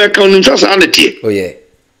mi nia be ka onu sa sa na tie. Oh yeah.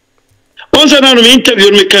 On say na no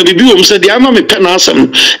interview me kan bibi wo se dia ma me pen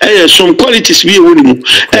asem some qualities bi e woni mu.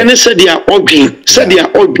 Ene se dia odwin, se dia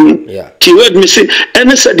odwin. Ki word me say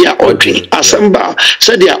ene se dia odwin. Asamba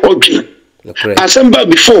se dia odwin. Assemble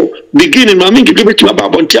before beginning, Mammy give it to my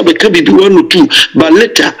babontia, but can be 1 or 2, but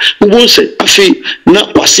later, who won't say, I feel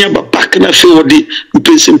not passing but back and I feel the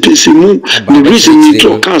the reason you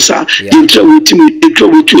talk cancer, intro with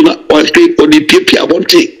you, or the PP I won't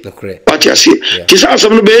take. But I say, this is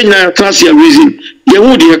some being a classy reason. You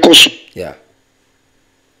would hear cost. Yeah.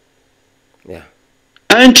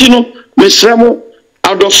 And you know, Miss Ramo,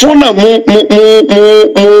 out of phone more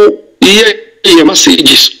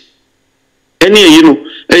messages. Any you know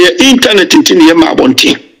internet in the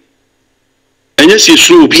mabontin and yes you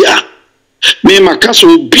so bia me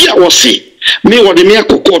makaso bia was see me what the mere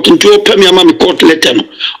court into open me mammy court letter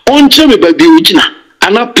on tell me by the original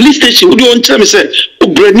and a police station would you tell me say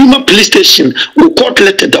Nima police station will court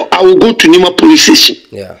letter I will go to Nima police station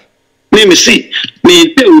me see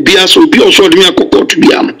me will be also the mere court to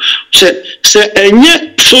be say and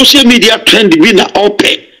yet social media trend be na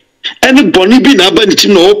open. Any bonny be na banity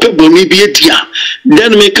no open bonny be etia.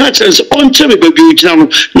 Then me catch us on chemi baby ujano.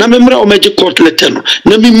 Na memra o magic court letter no.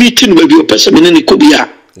 Na me meeting baby o person me ni kubia.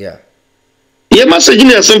 Yeah. Ye message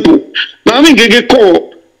ni simple. Na me gege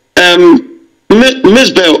call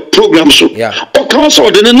Miss Bell program so. Yeah. O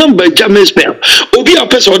council the number ja Miss Bell. Obi a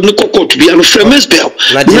person no court be no frame Miss Bell.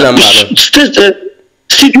 Na di number no.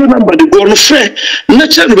 Studio number the go no frame. Na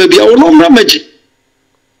channel baby o no mra magic.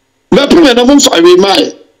 Ba problem na mo fa we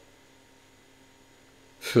mai.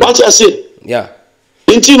 What I say? Yeah.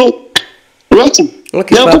 Intino, right?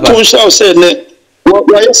 Okay. Now, people shall say,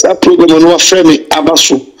 "What is that program? No frame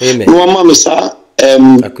abasu. No mama sa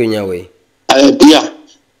Akunya way. Yeah.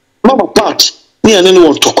 Mama part. Ni ane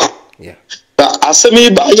no talk. Yeah. But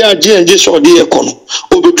asemi ba ya G&G so dey ekono.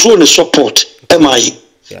 Obetro ne support. MI.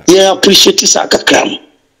 Yeah. Appreciate this akakram.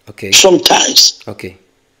 Okay. Sometimes. Okay.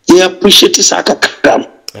 Yeah. Appreciate this akakram.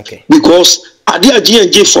 Okay. Because adia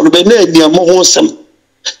G&G for be na nia mo ho nsem.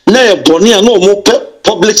 Na bonia no more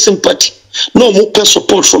public sympathy, no more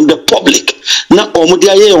support from the public. Na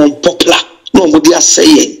omudia ye unpopular, no omudia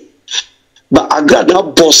saying. But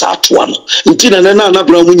agrada boss at one. Intina na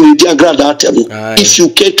bra mu ni agrada atem. If you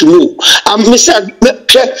care to know, me say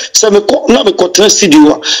me ko na me ko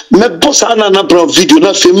studio. Me boss na bra video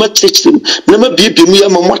na fe ma teach them. Na me bibi mu ya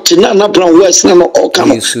ma mate na bra west na no all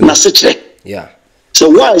come na sechere. Yeah. So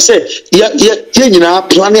why I say ya nyina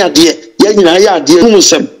plan ade ya nyina ya ade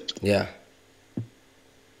humusem. Yeah.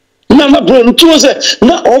 Na bro nto say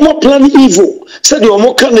na omo plan evil. Say the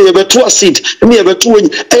omo kan ye beto acid, me ye beto wen.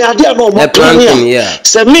 E ade na omo plan ya.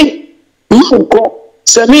 Say me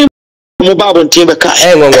say me mo babo ntie be ka.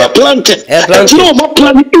 Plant. No omo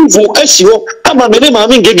plan evil asi ho. Ama me ma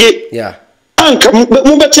me ngege. Yeah. Anka mo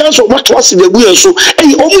betia so mo to acid egu so.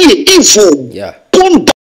 Eh omo ye evil. Yeah.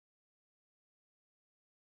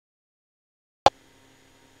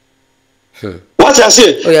 What I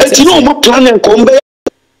say? It's no more planning come but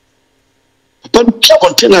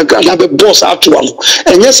container God have a boss out one.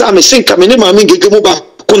 And yes, I'm a sinker, my name, I mean, Gigamuba,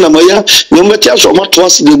 Kunamaya, no matter so much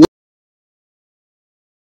was the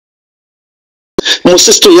mo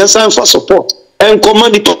sister yes and for support and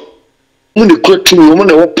command it mo the create mo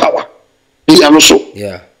no power the ano so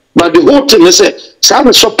yeah but the whole thing is say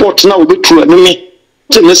some support now will be true enemy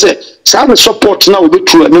thing is say some support now will be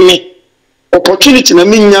true enemy opportunity na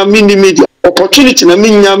minya mini media opportunity na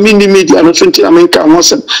minya mini media no so na menka ho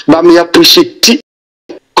sem ba me appreciate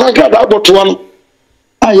kwaga da about one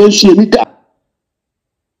ayensu ni da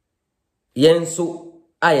yenso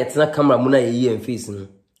ayetna camera muna ye en face no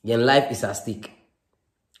yen life is at stake.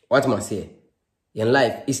 What must say? Yen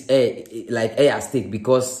life is like at stake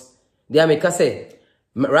because they make us say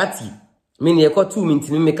rati me eko 2 minutes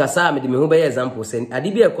me make asa me de me ho be example say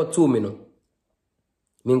ade bi eko 2 me no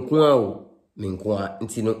me nkoa o me nkoa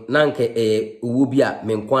nti no nanke owo bi a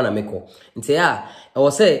me nkoa na meko nti ya I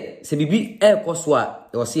was say bibi eko so a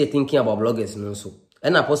I was thinking about bloggers no so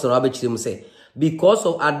and apostle abechire mu say because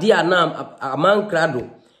of adia na aman krado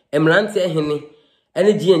emrante hene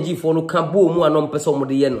ene GNG for no ka bo mu anom pese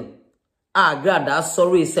omode ye no a grada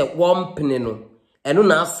sorry say one pene no eno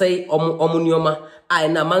na say omunioma a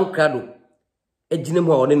na aman krado ejine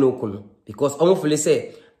mu a one no kuno because omo feel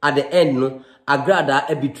say at the end no agrada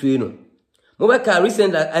e betray no mo be ka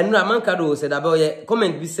recent eno aman krado said about ye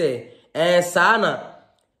comment bi say sa na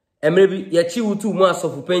emre bi ye chi wutu mu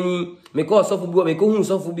asofu panyi because asofu bi me ko hu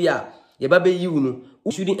asofu bi a ye ba be yiwu no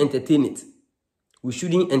we shouldn't entertain it. We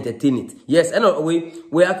shouldn't entertain it. Yes, and we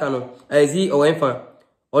akano. Ezi or infant.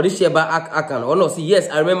 Or this sheba akano. Or no, see, yes,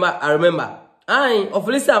 I remember. I of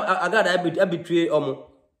listen I got I betray omo.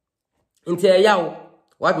 Inte yaw.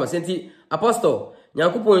 What my senti apostle.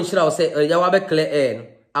 Nyankopon nshira o say yawa be clear air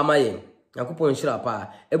amayen. Nyankopon nshira pa.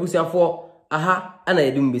 Ebusiafo aha ana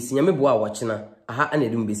edum besi. Nyame boa wachina. Aha ana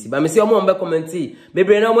edum besi. Ba me say omo mbe commenti.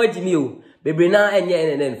 Bebre na omo agimi o. Bebre na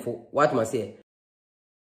enye enenfo. What my say?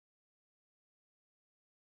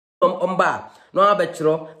 No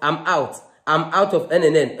abetro I'm out of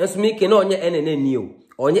NNN enso me ke no onye NNN ni o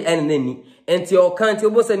onye NNN ni enti o kan ti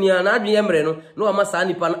obo sani na adwe emre no o ma sa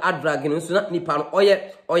nipa no adrag no so na nipa no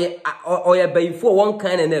oye bayifo won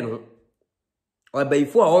kan NNN no o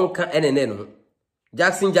bayifo won kan NNN no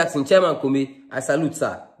Jackson chairman komi I salute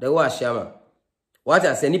sir the wa shama what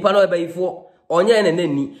I say nipa no bayifo onye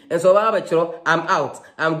NNN ni enso ba abetro I'm out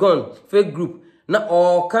I'm gone fake group na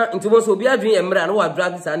o kan nti mo so bi adwen emre na wa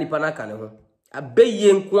drag sa nipa na kan ho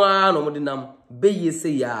abeye nkoa no mo dinam beye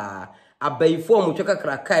se ya abayifo mo tweka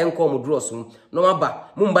kraka enko mo droso no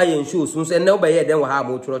maba mo mba ye nsho so so ene obaye den wa ha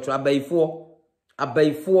mo tworo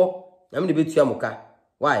abayifo na me betua moka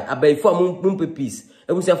why abayifo mo peace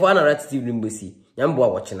ebusiafo ana relative limbesi nyambo a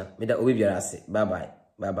wochena me da obi biara ase bye bye